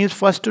ignorance means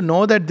first to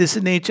know that this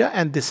is nature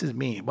and this is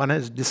me. One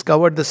has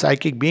discovered the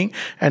psychic being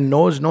and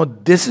knows, no,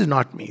 this is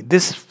not me.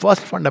 This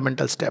first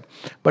fundamental step.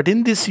 But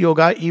in this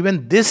yoga,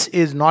 even this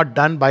is not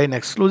done by an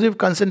exclusive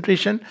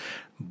concentration,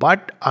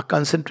 but a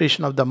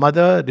concentration of the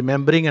mother,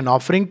 remembering and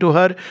offering to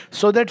her,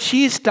 so that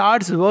she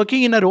starts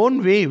working in her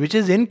own way, which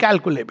is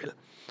incalculable.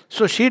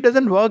 So she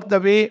doesn't work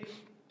the way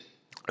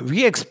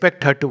we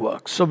expect her to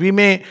work. So we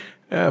may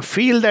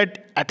feel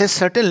that at a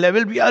certain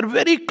level we are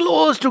very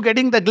close to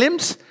getting the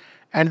glimpse,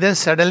 and then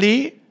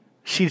suddenly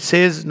she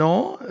says,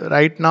 no,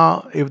 right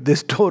now if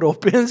this door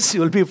opens,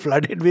 you will be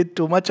flooded with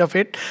too much of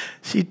it.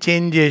 She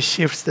changes,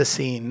 shifts the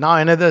scene. Now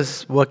another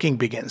working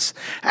begins.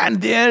 And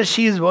there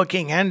she is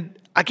working, and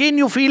again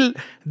you feel,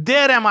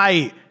 there am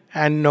I.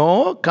 And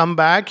no, come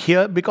back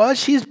here, because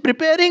she is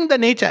preparing the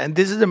nature. And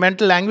this is the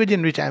mental language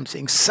in which I am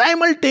saying.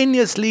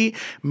 Simultaneously,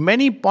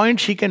 many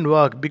points she can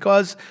work,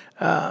 because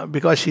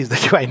because she's the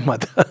Divine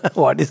Mother.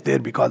 What is there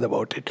because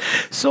about it?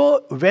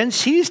 So when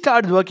she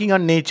starts working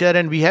on nature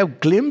and we have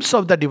glimpse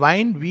of the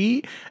divine,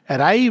 we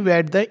arrive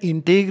at the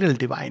integral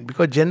divine.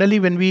 Because generally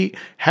when we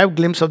have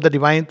glimpse of the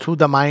divine through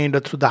the mind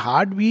or through the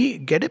heart, we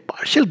get a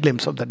partial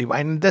glimpse of the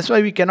divine. And that's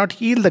why we cannot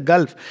heal the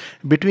gulf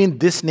between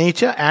this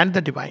nature and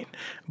the divine.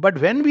 But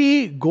when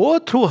we go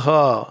through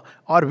her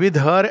or with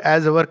her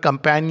as our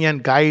companion,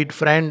 guide,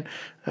 friend,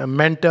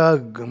 mentor,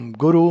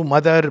 guru,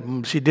 mother,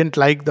 she didn't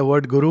like the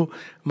word guru,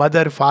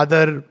 mother,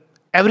 father,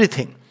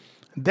 everything.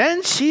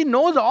 Then she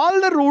knows all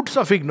the roots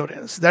of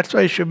ignorance. That's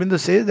why Sri Aurobindo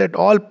says that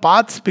all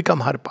paths become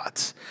her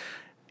paths.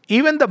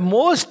 Even the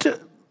most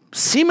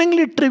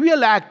seemingly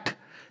trivial act,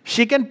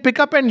 she can pick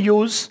up and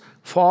use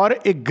for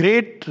a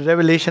great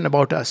revelation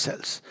about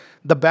ourselves.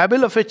 The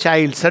babble of a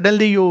child,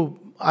 suddenly you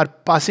are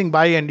passing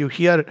by and you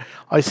hear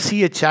or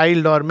see a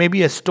child or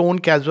maybe a stone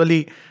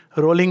casually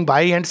rolling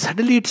by, and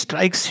suddenly it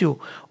strikes you.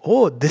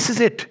 Oh, this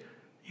is it.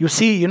 You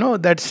see,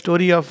 that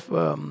story of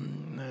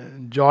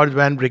George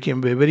Van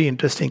Brickham, very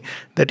interesting,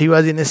 that he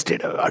was in a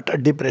state of utter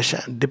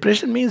depression.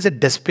 Depression means a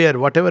despair.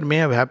 Whatever may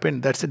have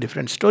happened, that's a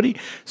different story.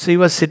 So he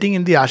was sitting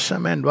in the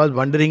ashram and was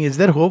wondering, is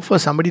there hope for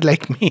somebody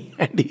like me?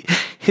 And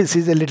he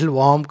sees a little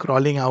worm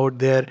crawling out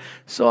there.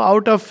 So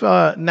out of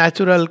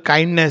natural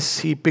kindness,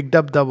 he picked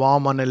up the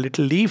worm on a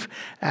little leaf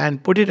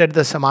and put it at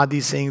the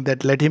samadhi, saying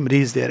that let him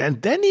reach there.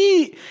 And then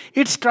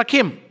it struck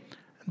him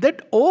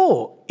that,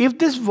 oh, if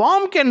this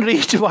worm can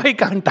reach, why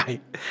can't I?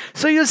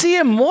 So you see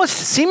a most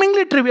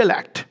seemingly trivial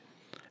act.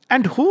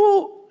 And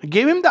who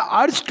gave him the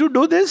urge to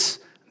do this?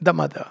 The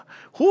mother.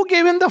 Who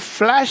gave him the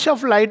flash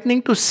of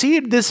lightning to see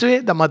it this way?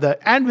 The mother.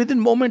 And within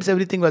moments,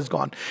 everything was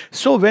gone.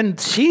 So when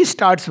she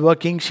starts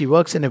working, she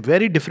works in a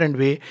very different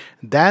way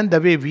than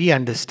the way we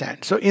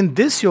understand. So in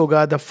this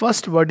yoga, the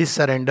first word is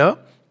surrender.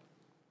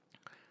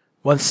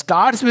 One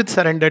starts with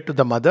surrender to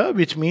the mother,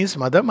 which means,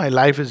 mother, my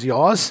life is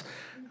yours.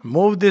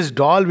 Move this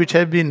doll which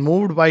has been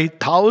moved by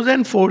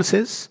 1,000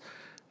 forces.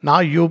 Now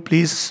you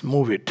please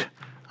move it.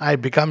 I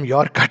become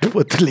your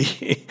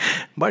Katputli.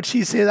 But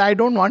she says, I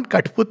don't want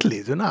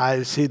Katputlis.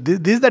 I see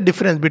this is the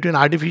difference between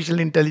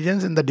artificial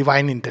intelligence and the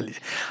divine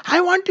intelligence.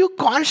 I want you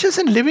conscious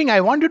and living. I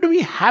want you to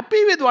be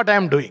happy with what I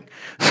am doing.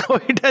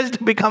 So it has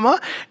to become a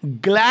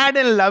glad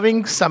and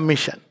loving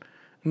submission.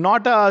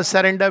 Not a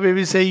surrender where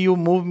we say, you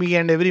move me,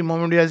 and every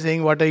moment we are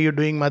saying, what are you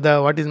doing,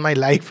 mother? What is my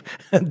life?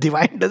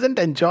 Divine doesn't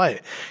enjoy.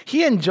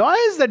 He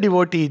enjoys the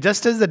devotee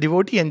just as the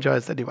devotee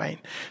enjoys the divine.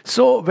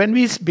 So when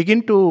we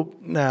begin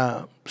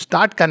to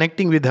start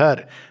connecting with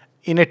her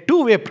in a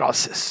two-way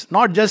process,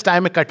 not just I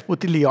am a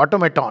Katputli,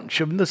 automaton.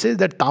 Sri Aurobindo says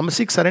that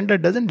tamasic surrender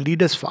doesn't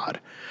lead us far,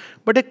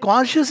 but a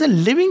conscious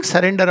and living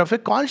surrender of a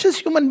conscious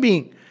human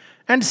being,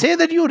 and say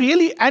that you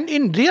really, and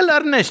in real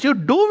earnest, you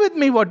do with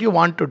me what you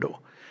want to do.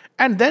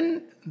 And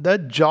then the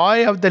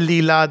joy of the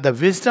Leela, the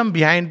wisdom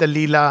behind the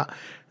Leela,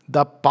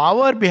 the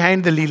power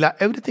behind the Leela,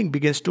 everything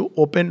begins to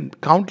open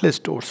countless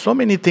doors. So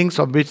many things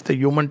of which the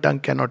human tongue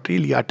cannot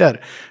really utter.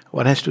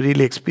 One has to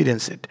really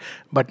experience it.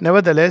 But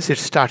nevertheless, it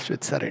starts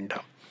with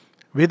surrender.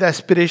 With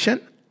aspiration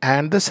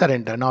and the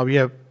surrender. Now we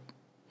have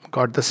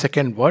got the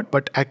second word,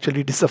 but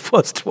actually it is the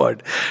first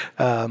word.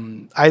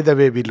 Either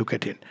way we look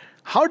at it.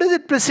 How does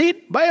it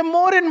proceed? By a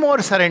more and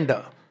more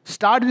surrender.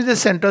 Start with a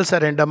central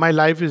surrender. My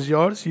life is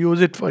yours.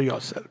 Use it for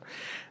yourself.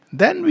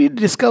 Then we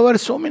discover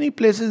so many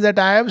places that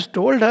I have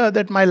told her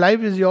that my life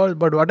is yours,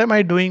 but what am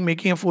I doing?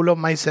 Making a fool of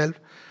myself.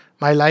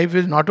 My life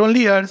is not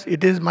only yours,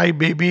 it is my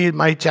baby,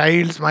 my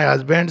child's, my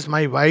husband's,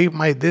 my wife,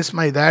 my this,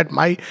 my that,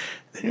 Then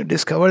you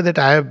discover that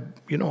I have,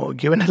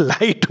 given a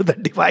lie to the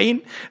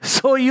divine.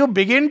 So you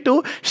begin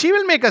to, she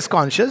will make us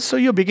conscious, so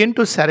you begin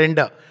to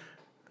surrender.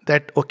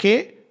 That,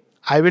 okay,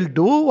 I will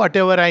do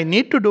whatever I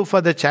need to do for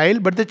the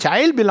child, but the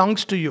child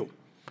belongs to you.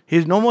 He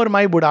is no more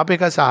my budhape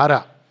ka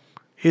sahara.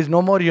 He is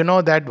no more,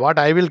 that what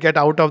I will get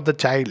out of the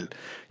child.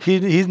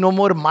 He is no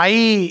more my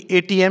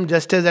ATM,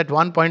 just as at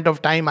one point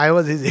of time I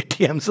was his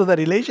ATM. So the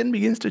relation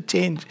begins to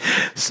change.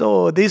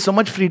 So there is so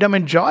much freedom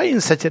and joy in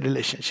such a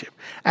relationship.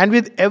 And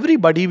with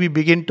everybody we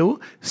begin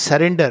to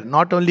surrender.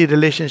 Not only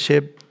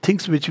relationship,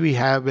 things which we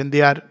have, when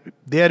they are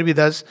there with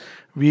us,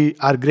 we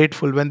are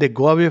grateful. When they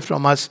go away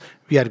from us,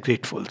 we are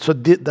grateful. So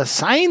the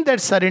sign that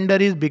surrender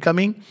is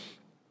becoming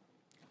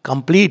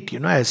complete,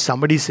 as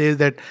somebody says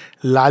that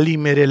Lali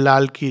mere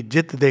lal ki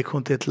jit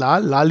dekhun tit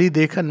lal, Lali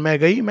dekhan main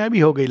gayi, main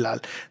bhi ho gayi lal.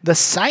 The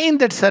sign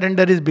that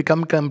surrender is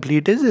become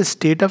complete is a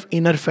state of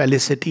inner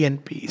felicity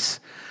and peace.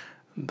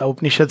 The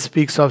Upanishad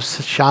speaks of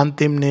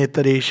Shantim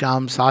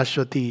Netaresham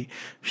Sashwati,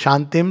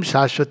 Shantim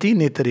Sashwati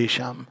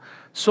Netaresham.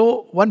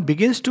 So one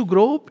begins to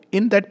grow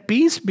in that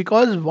peace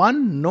because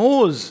one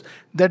knows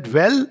that,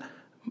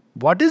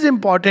 what is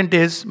important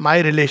is my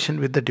relation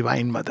with the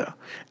Divine Mother.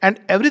 And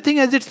everything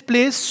has its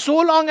place so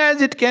long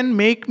as it can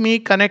make me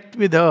connect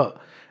with her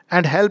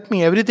and help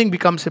me. Everything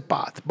becomes a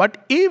path.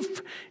 But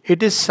if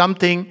it is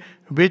something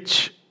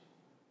which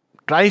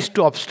tries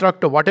to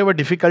obstruct or whatever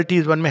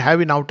difficulties one may have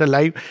in outer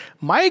life,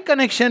 my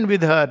connection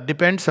with her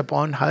depends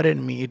upon her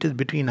and me. It is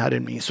between her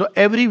and me. So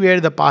everywhere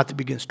the path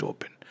begins to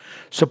open.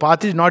 So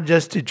path is not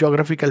just a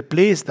geographical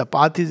place, the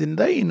path is in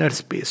the inner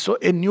space. So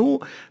a new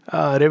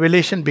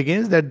revelation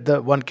begins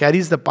that one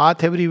carries the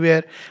path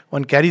everywhere,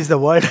 one carries the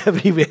word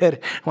everywhere,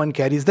 one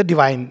carries the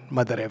Divine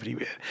Mother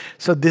everywhere.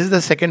 So this is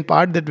the second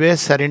part, that where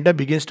surrender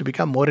begins to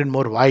become more and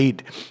more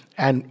wide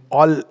and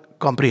all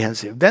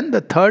comprehensive. Then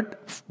the third,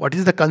 what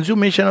is the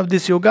consummation of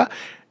this yoga?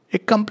 A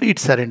complete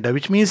surrender,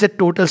 which means a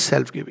total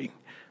self-giving.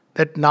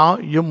 That now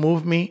you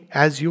move me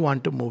as you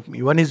want to move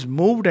me. One is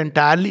moved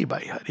entirely by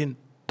her in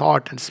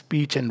thought and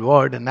speech and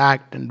word and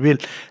act and will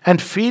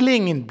and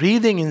feeling, in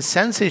breathing, in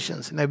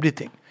sensations, in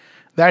everything.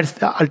 That's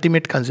the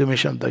ultimate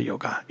consummation of the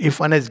yoga.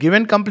 If one has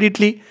given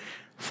completely,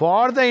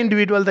 for the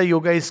individual the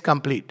yoga is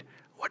complete.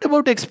 What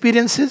about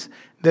experiences?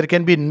 There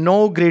can be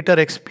no greater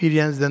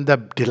experience than the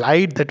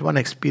delight that one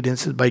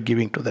experiences by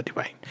giving to the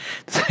Divine.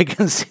 So I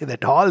can say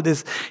that all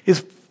this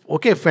is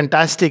okay,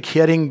 fantastic,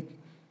 hearing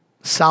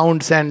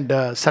sounds and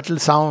subtle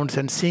sounds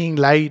and seeing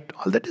light,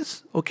 all that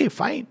is okay,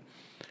 fine.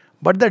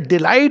 But the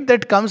delight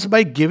that comes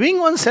by giving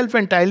oneself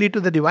entirely to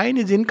the Divine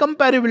is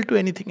incomparable to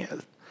anything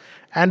else.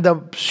 And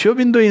the Sri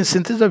Aurobindo in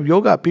Synthesis of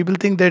Yoga, people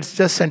think that it's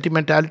just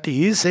sentimentality.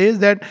 He says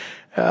that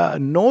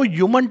no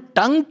human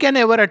tongue can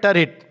ever utter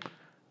it.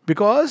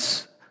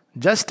 Because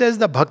just as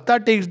the Bhakta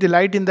takes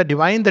delight in the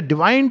Divine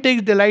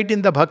takes delight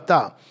in the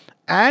Bhakta.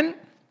 And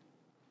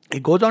he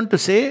goes on to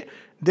say,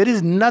 there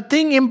is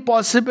nothing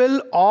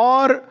impossible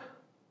or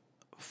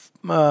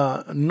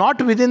not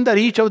within the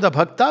reach of the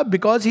Bhakta,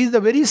 because he is the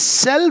very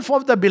self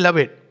of the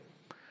beloved.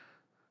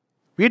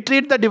 We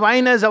treat the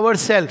Divine as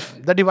ourself.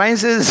 The Divine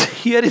says,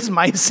 here is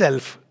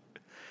myself.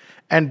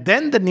 And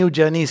then the new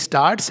journey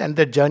starts, and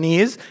the journey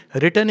is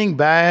returning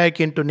back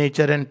into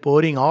nature and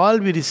pouring all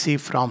we receive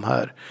from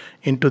her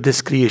into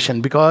this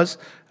creation. Because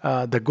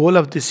the goal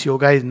of this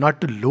yoga is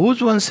not to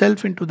lose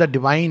oneself into the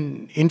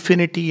Divine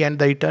infinity and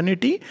the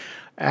eternity,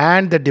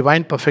 and the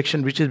Divine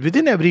perfection which is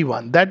within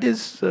everyone. That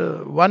is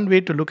one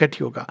way to look at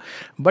yoga.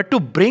 But to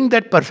bring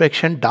that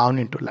perfection down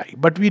into life.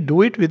 But we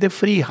do it with a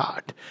free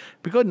heart.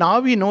 Because now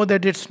we know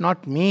that it's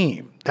not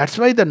me. That's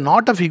why the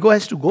knot of ego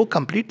has to go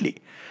completely.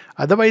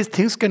 Otherwise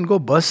things can go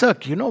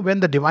berserk. You know,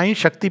 when the Divine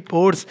Shakti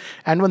pours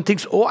and one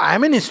thinks, oh, I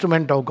am an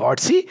instrument of God.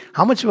 See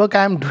how much work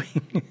I am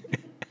doing.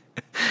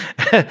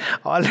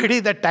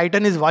 Already the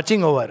Titan is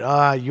watching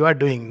over. You are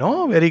doing,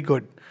 no? Very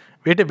good.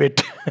 Wait a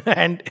bit.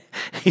 And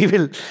he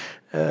will...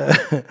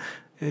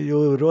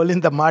 you roll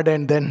in the mud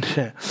and then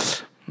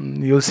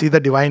you see the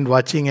Divine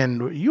watching,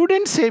 and you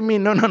didn't save me.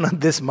 No,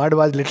 this mud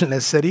was little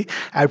necessary.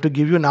 I have to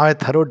give you now a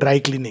thorough dry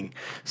cleaning.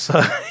 So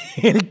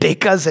he'll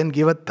take us and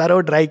give a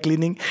thorough dry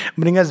cleaning,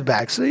 bring us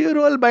back. So you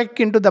roll back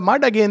into the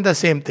mud, again the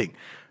same thing.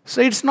 So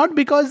it's not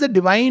because the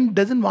Divine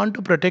doesn't want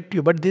to protect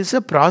you, but this is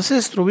a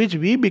process through which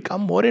we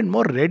become more and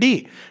more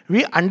ready.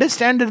 We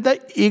understand that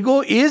the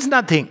ego is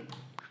nothing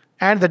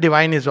and the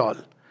Divine is all.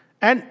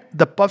 And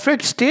the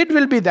perfect state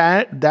will be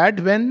that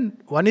when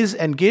one is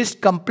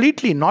engaged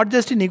completely, not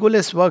just in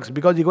egoless works,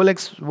 because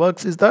egoless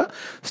works is the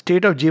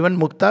state of Jivan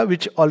Mukta,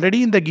 which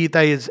already in the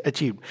Gita is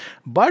achieved.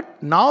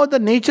 But now the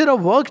nature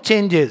of work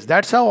changes.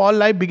 That's how all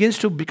life begins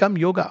to become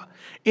yoga.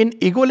 In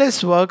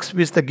egoless works,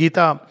 which the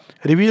Gita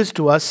reveals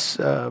to us,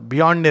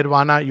 beyond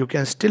nirvana, you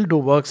can still do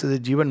works as a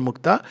Jivan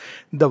Mukta.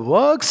 The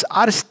works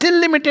are still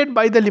limited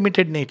by the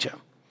limited nature.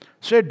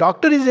 So a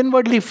doctor is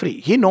inwardly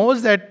free. He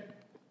knows that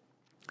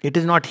it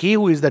is not he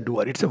who is the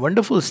doer. It's a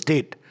wonderful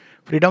state.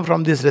 Freedom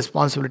from this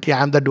responsibility.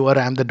 I am the doer,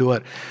 I am the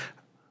doer.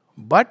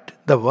 But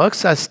the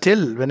works are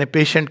still, when a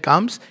patient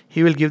comes,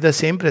 he will give the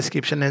same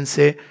prescription and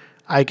say,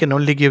 I can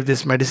only give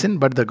this medicine,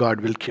 but the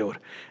God will cure.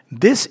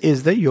 This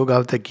is the yoga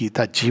of the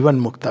Gita, Jivan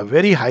Mukta,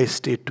 very high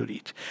state to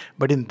reach.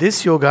 But in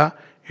this yoga,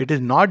 it is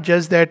not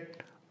just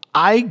that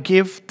I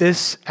give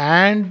this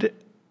and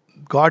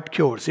God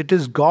cures. It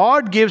is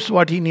God gives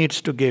what he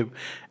needs to give.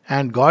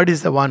 And God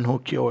is the one who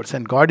cures.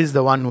 And God is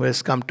the one who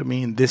has come to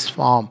me in this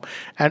form.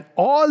 And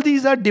all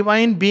these are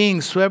divine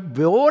beings who have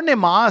worn a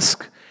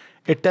mask.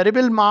 A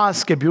terrible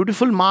mask, a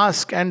beautiful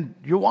mask. And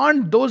you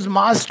want those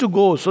masks to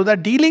go. So the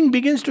dealing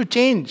begins to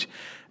change.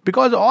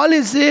 Because all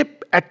is a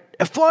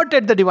effort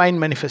at the divine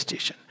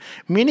manifestation.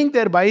 Meaning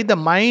thereby the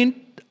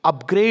mind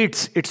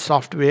upgrades its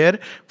software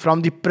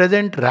from the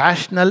present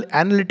rational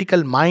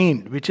analytical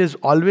mind, which is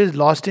always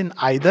lost in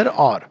either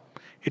or.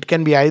 It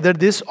can be either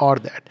this or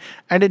that.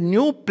 And a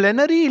new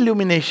plenary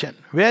illumination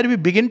where we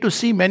begin to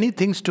see many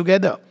things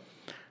together.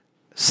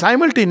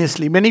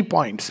 Simultaneously, many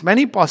points,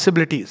 many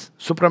possibilities.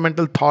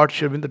 Supramental thought,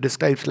 Sri Aurobindo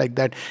describes like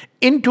that.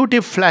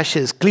 Intuitive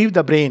flashes cleave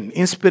the brain.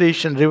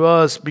 Inspiration,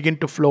 rivers begin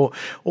to flow.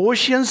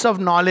 Oceans of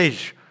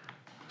knowledge,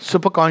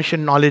 superconscious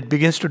knowledge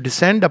begins to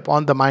descend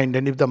upon the mind.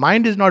 And if the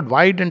mind is not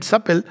wide and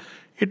supple,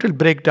 it will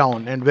break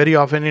down. And very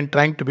often in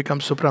trying to become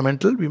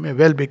supramental, we may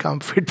well become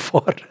fit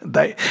for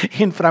the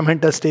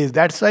inframental stage.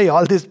 That's why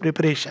all this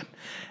preparation.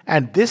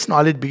 And this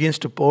knowledge begins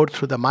to pour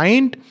through the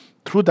mind,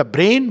 through the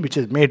brain, which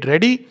is made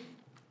ready.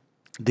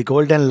 The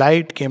golden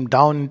light came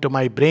down into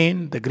my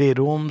brain. The grey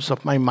rooms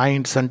of my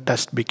mind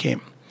sun-touched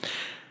became.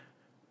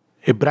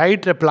 A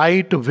bright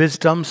reply to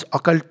wisdom's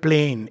occult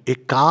plane, a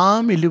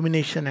calm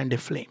illumination and a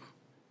flame.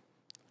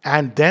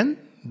 And then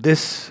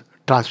this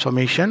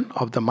transformation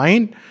of the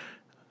mind,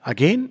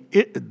 again,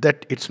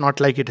 it's not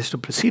like it has to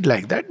proceed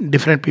like that.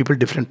 Different people,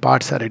 different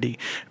parts are ready.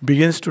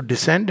 Begins to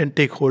descend and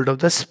take hold of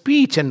the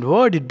speech and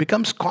word. It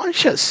becomes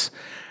conscious.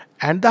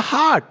 And the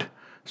heart.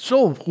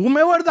 So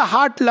whomever the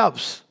heart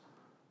loves,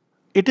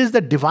 it is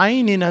the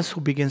divine in us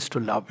who begins to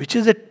love, which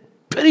is a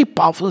very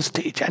powerful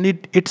stage. And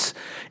its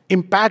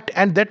impact,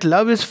 and that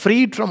love is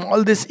freed from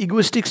all this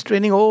egoistic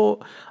straining. Oh,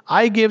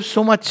 I gave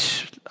so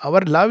much.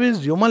 Our love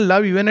is human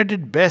love, even at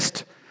its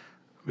best,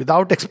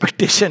 without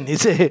expectation.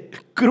 It's a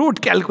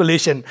crude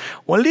calculation.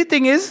 Only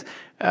thing is,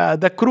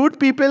 the crude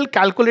people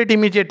calculate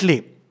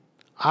immediately.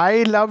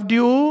 I loved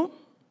you.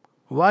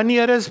 1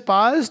 year has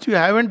passed. You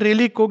haven't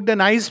really cooked a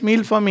nice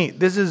meal for me.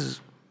 This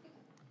is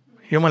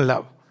human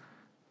love.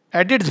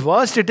 At its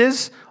worst, it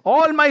is,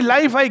 all my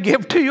life I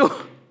gave to you.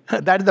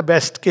 That's the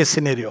best case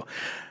scenario.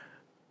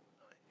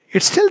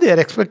 It's still there.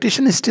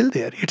 Expectation is still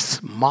there.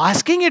 It's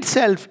masking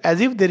itself as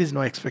if there is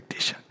no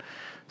expectation.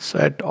 So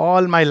at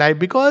all my life,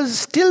 because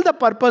still the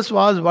purpose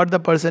was what the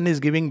person is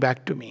giving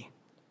back to me.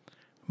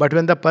 But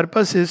when the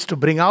purpose is to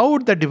bring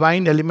out the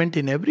divine element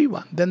in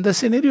everyone, then the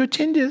scenario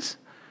changes.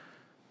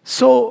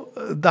 So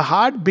the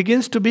heart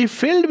begins to be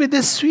filled with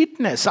this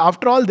sweetness.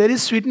 After all, there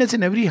is sweetness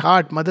in every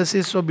heart. Mother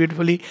says so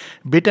beautifully,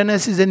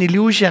 bitterness is an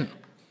illusion.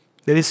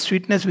 There is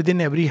sweetness within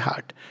every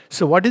heart.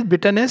 So what is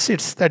bitterness?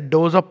 It's that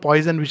dose of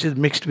poison which is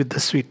mixed with the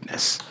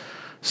sweetness.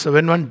 So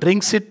when one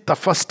drinks it, the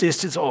first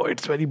taste is, oh,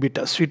 it's very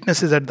bitter.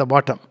 Sweetness is at the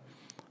bottom.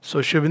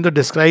 So Sri Aurobindo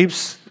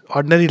describes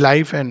ordinary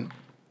life and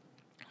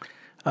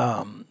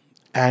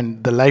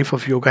the life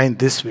of yoga in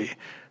this way.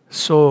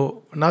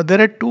 So now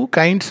there are two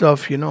kinds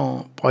of,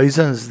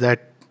 poisons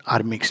that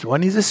are mixed.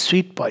 One is a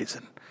sweet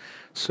poison.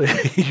 So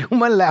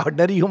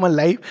ordinary human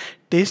life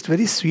tastes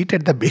very sweet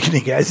at the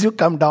beginning. As you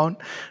come down,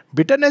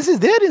 bitterness is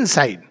there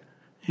inside.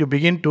 You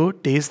begin to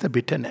taste the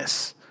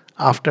bitterness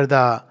after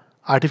the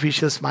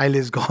artificial smile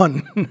is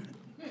gone.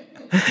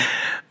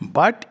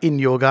 But in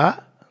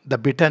yoga, the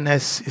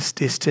bitterness is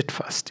tasted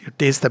first. You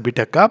taste the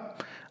bitter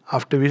cup,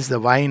 after which the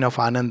wine of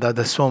Ananda,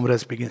 the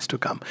Somras, begins to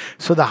come.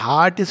 So the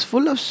heart is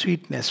full of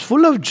sweetness,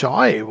 full of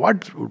joy.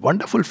 What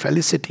wonderful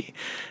felicity.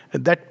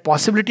 That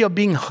possibility of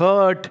being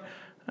hurt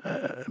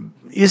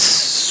is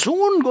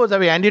soon goes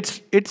away, and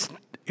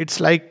it's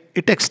like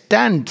it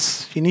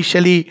extends.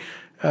 Initially,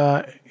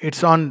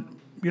 it's on,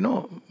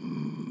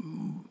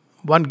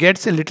 one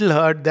gets a little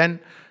hurt, then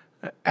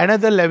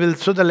another level.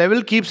 So the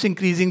level keeps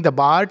increasing the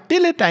bar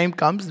till a time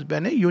comes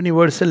when a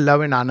universal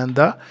love and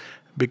Ananda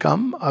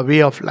become a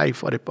way of life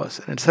for a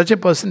person. And such a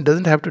person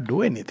doesn't have to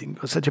do anything.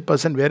 Such a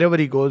person, wherever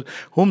he goes,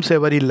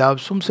 whomsoever he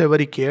loves, whomsoever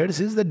he cares,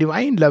 is the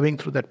divine loving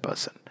through that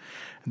person.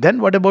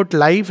 Then what about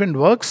life and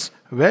works?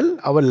 Well,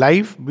 our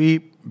life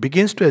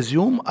begins to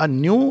assume a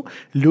new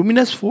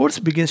luminous force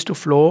begins to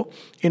flow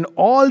in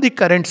all the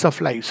currents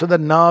of life. So the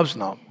nerves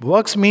now.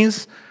 Works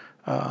means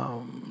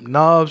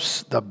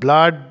nerves, the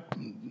blood,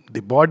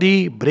 the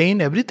body,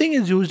 brain, everything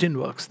is used in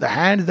works. The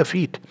hands, the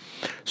feet.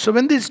 So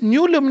when this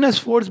new luminous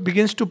force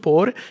begins to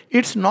pour,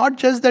 it's not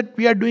just that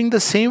we are doing the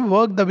same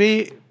work the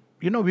way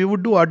we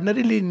would do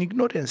ordinarily in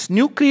ignorance.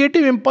 New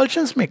creative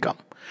impulsions may come.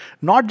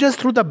 Not just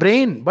through the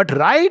brain, but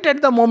right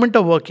at the moment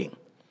of working.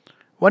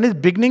 One is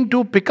beginning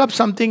to pick up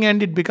something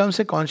and it becomes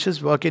a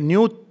conscious work.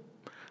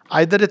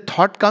 Either a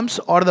thought comes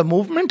or the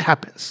movement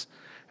happens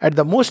at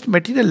the most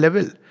material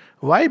level.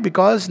 Why?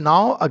 Because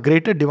now a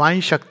greater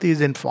divine Shakti is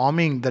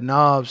informing the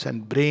nerves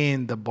and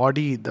brain, the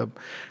body, the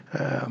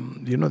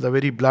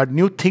very blood.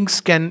 New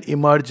things can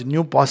emerge,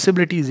 new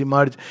possibilities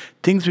emerge,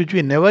 things which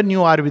we never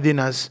knew are within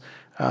us.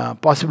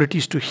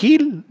 Possibilities to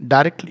heal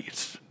directly,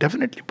 it's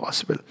definitely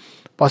possible.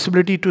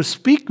 Possibility to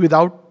speak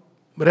without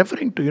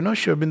referring to,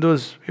 Sri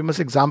Aurobindo's famous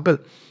example,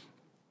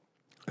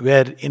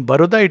 where in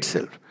Baroda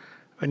itself,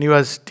 when he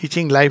was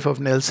teaching Life of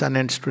Nelson,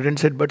 and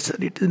students said, but sir,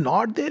 it is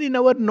not there in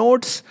our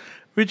notes,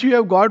 which we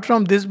have got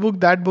from this book,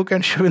 that book,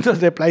 and Sri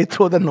Aurobindo's reply,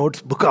 throw the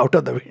notes book out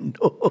of the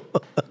window.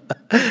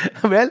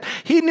 Well,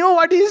 he knew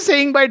what he is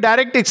saying by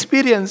direct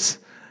experience.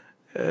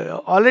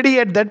 Already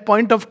at that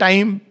point of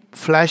time,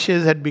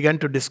 flashes had begun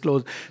to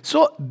disclose.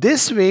 So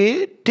this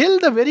way, till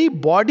the very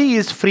body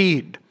is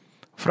freed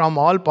from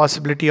all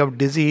possibility of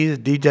disease,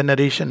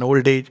 degeneration,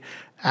 old age,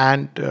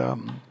 and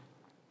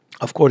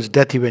of course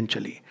death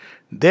eventually.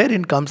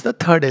 Therein comes the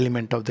third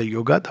element of the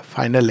yoga, the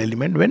final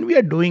element. When we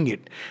are doing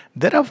it,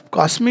 there are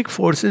cosmic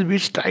forces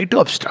which try to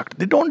obstruct.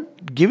 They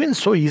don't give in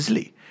so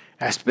easily.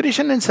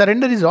 Aspiration and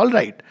surrender is all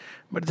right.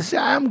 But they say,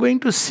 I am going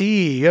to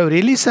see, you have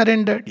really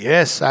surrendered?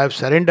 Yes, I have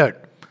surrendered.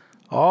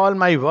 All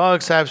my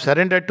works I have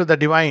surrendered to the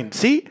divine.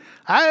 See,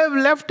 I have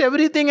left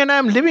everything and I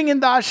am living in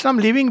the ashram,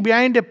 leaving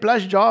behind a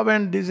plush job,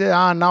 and they say,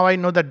 now I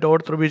know the door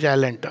through which I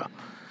will enter.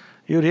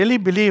 You really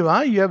believe,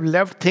 you have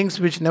left things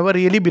which never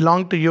really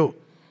belong to you.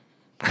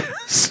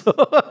 So,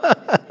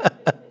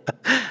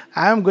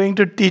 I am going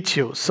to teach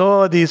you.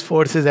 So these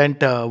forces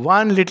enter.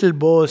 One little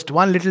boast,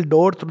 one little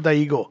door through the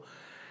ego.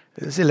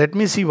 They say, let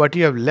me see what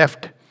you have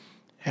left.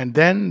 And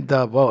then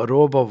the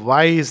robe of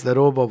vice, the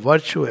robe of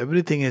virtue,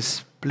 everything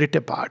is split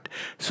apart.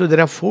 So there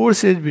are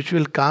forces which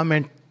will come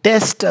and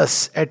test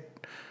us at,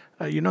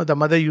 the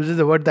mother uses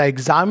the word the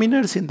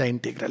examiners in the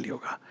integral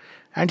yoga.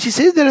 And she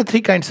says there are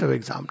three kinds of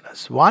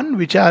examiners. One,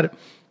 which are,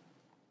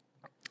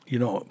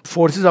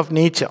 forces of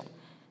nature.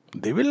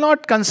 They will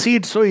not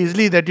concede so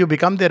easily that you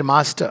become their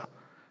master.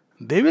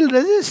 They will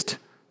resist.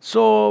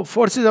 So,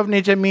 forces of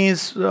nature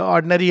means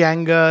ordinary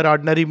anger,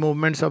 ordinary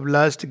movements of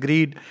lust,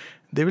 greed.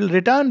 They will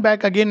return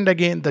back again and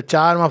again. The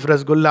charm of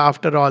Rasgulla,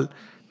 after all.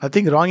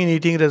 Nothing wrong in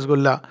eating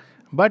Rasgulla.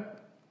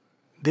 But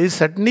there is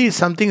certainly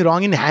something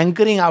wrong in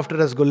hankering after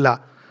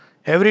Rasgulla.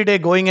 Every day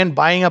going and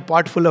buying a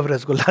pot full of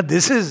Rasgulla.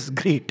 This is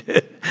greed.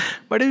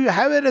 But if you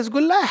have a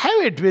Rasgulla,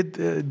 have it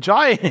with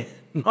joy.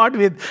 Not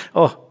with,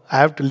 oh, I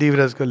have to leave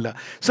Rasgulla.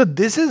 So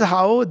this is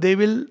how they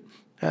will,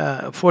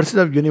 forces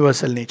of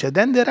universal nature.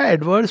 Then there are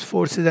adverse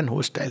forces and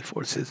hostile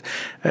forces.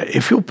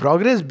 If you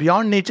progress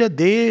beyond nature,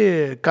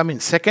 they come in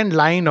second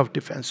line of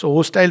defense. So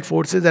hostile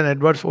forces and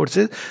adverse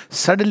forces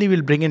suddenly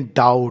will bring in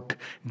doubt,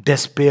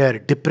 despair,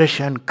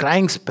 depression,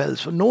 crying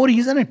spells for no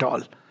reason at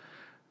all.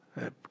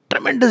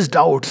 Tremendous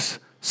doubts,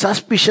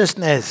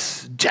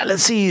 suspiciousness,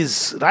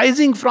 jealousies,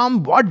 rising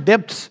from what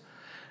depths?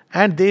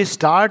 And they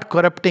start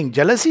corrupting.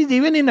 Jealousy is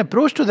even in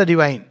approach to the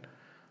divine.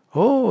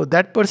 Oh,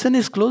 that person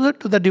is closer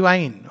to the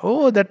divine.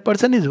 Oh, that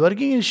person is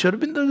working in Sri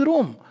Aurobindo's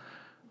room.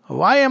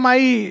 Why am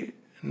I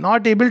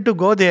not able to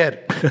go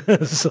there?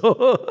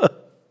 So,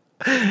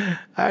 I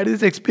had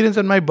this experience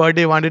on my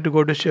birthday. I wanted to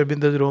go to Sri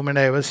Aurobindo's room, and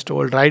I was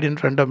told right in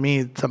front of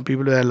me, some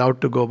people were allowed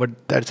to go, but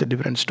that's a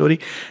different story.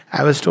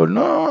 I was told,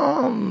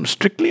 no,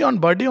 strictly on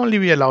birthday only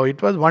we allow.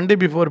 It was one day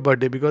before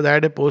birthday because I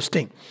had a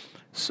posting.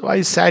 So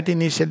I sat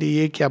initially,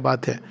 ye kya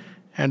baat hai?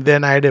 And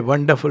then I had a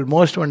wonderful,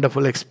 most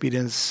wonderful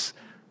experience.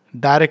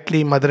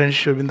 Directly Mother and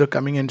Sri Aurobindo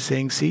coming and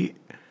saying, see,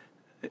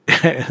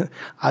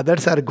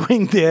 others are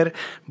going there,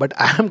 but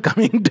I am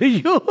coming to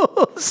you.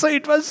 So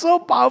it was so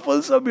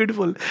powerful, so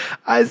beautiful.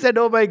 I said,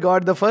 oh my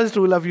God, the first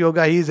rule of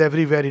yoga, he is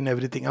everywhere in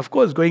everything. Of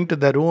course, going to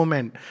the room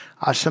and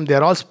ashram, they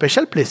are all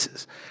special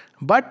places.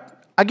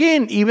 But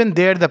again, even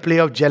there, the play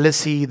of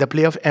jealousy, the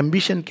play of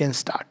ambition can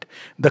start.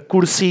 The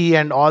kursi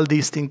and all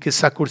these things,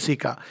 kissa kursi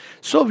ka.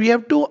 So we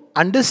have to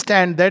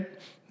understand that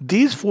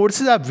these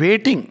forces are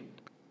waiting.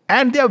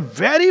 And they are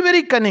very,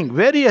 very cunning,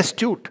 very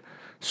astute.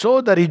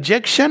 So the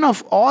rejection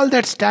of all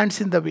that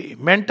stands in the way,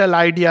 mental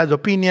ideas,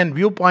 opinion,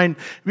 viewpoint,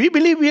 we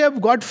believe we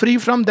have got free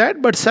from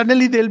that, but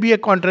suddenly there will be a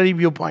contrary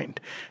viewpoint.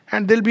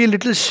 And there will be a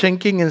little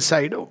shrinking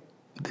inside. Oh,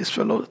 this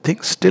fellow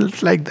thinks still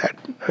like that.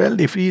 Well,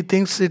 if he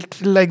thinks it's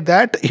still like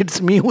that, it's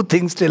me who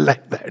thinks still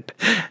like that.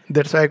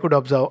 That's why I could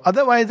observe.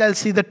 Otherwise, I'll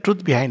see the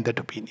truth behind that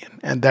opinion.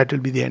 And that will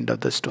be the end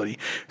of the story.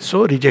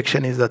 So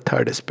rejection is the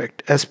third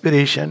aspect.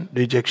 Aspiration,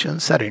 rejection,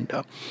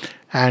 surrender.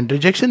 And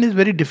rejection is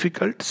very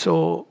difficult,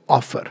 so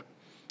offer.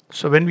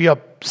 So when we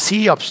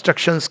see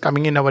obstructions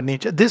coming in our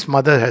nature, this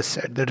mother has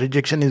said that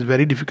rejection is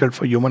very difficult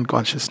for human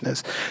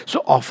consciousness.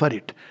 So offer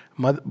it.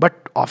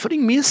 But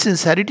offering means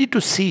sincerity to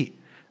see.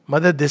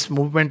 Mother, this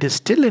movement is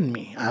still in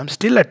me. I am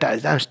still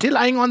attached. I am still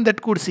eyeing on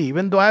that kursi,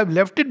 even though I have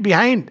left it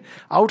behind,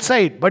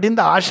 outside. But in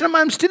the ashram, I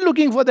am still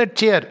looking for that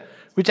chair,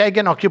 which I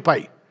can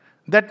occupy.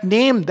 That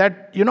name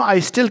that,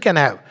 I still can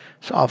have.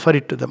 So offer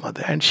it to the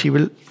mother. And she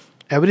will,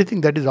 everything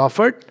that is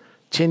offered,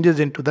 changes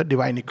into the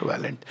divine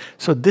equivalent.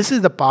 So this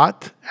is the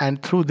path, and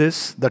through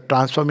this, the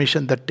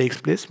transformation that takes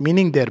place,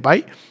 meaning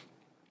thereby,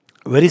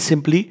 very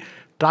simply,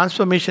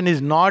 transformation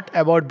is not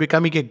about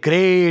becoming a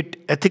great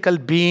ethical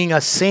being,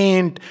 a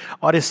saint,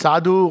 or a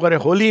sadhu, or a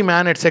holy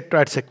man,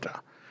 etc.,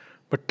 etc.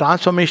 But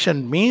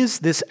transformation means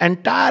this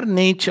entire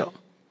nature,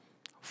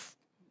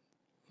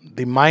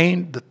 the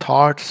mind, the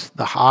thoughts,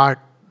 the heart,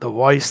 the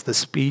voice, the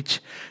speech,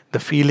 the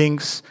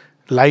feelings,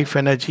 life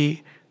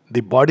energy, the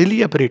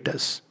bodily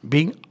apparatus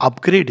being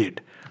upgraded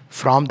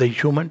from the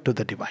human to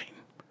the divine,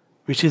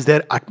 which is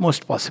their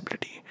utmost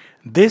possibility.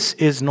 This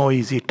is no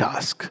easy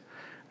task,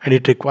 and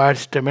it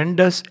requires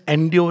tremendous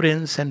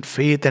endurance and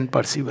faith and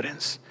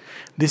perseverance.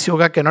 This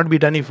yoga cannot be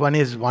done if one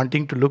is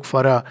wanting to look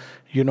for a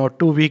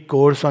 2-week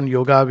course on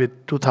yoga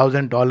with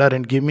 $2,000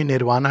 and give me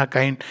nirvana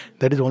kind.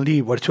 That is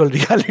only virtual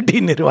reality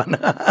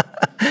nirvana.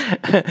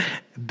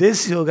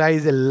 This yoga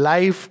is a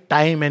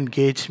lifetime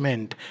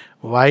engagement.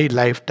 Why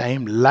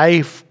lifetime?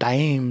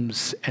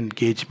 Lifetime's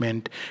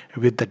engagement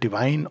with the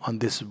divine on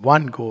this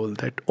one goal,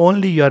 that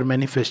only your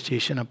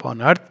manifestation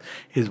upon earth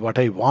is what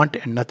I want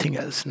and nothing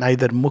else.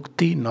 Neither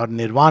mukti, nor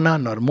nirvana,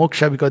 nor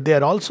moksha, because they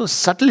are also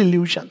subtle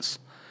illusions.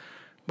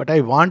 But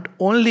I want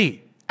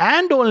only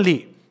and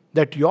only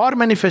that your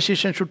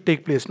manifestation should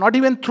take place, not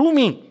even through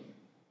me.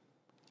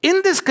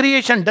 In this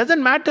creation,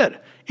 doesn't matter.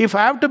 If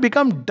I have to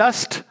become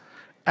dust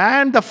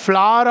and the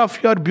flower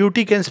of your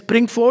beauty can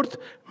spring forth,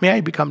 may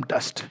I become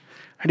dust.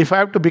 And if I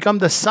have to become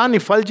the sun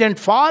effulgent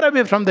far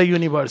away from the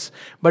universe,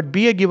 but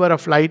be a giver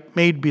of light,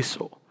 may it be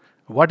so.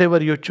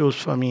 Whatever you choose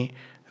for me,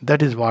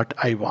 that is what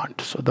I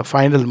want. So the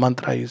final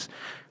mantra is,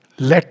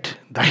 let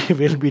thy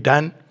will be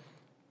done.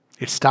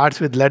 It starts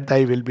with let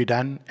thy will be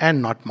done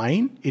and not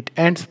mine. It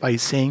ends by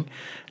saying,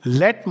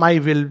 let my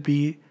will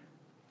be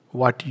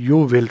what you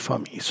will for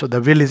me. So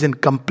the will is in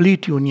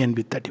complete union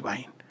with the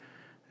divine.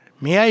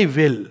 May I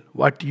will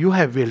what you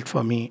have willed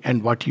for me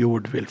and what you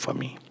would will for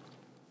me.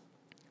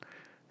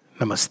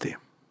 Namaste.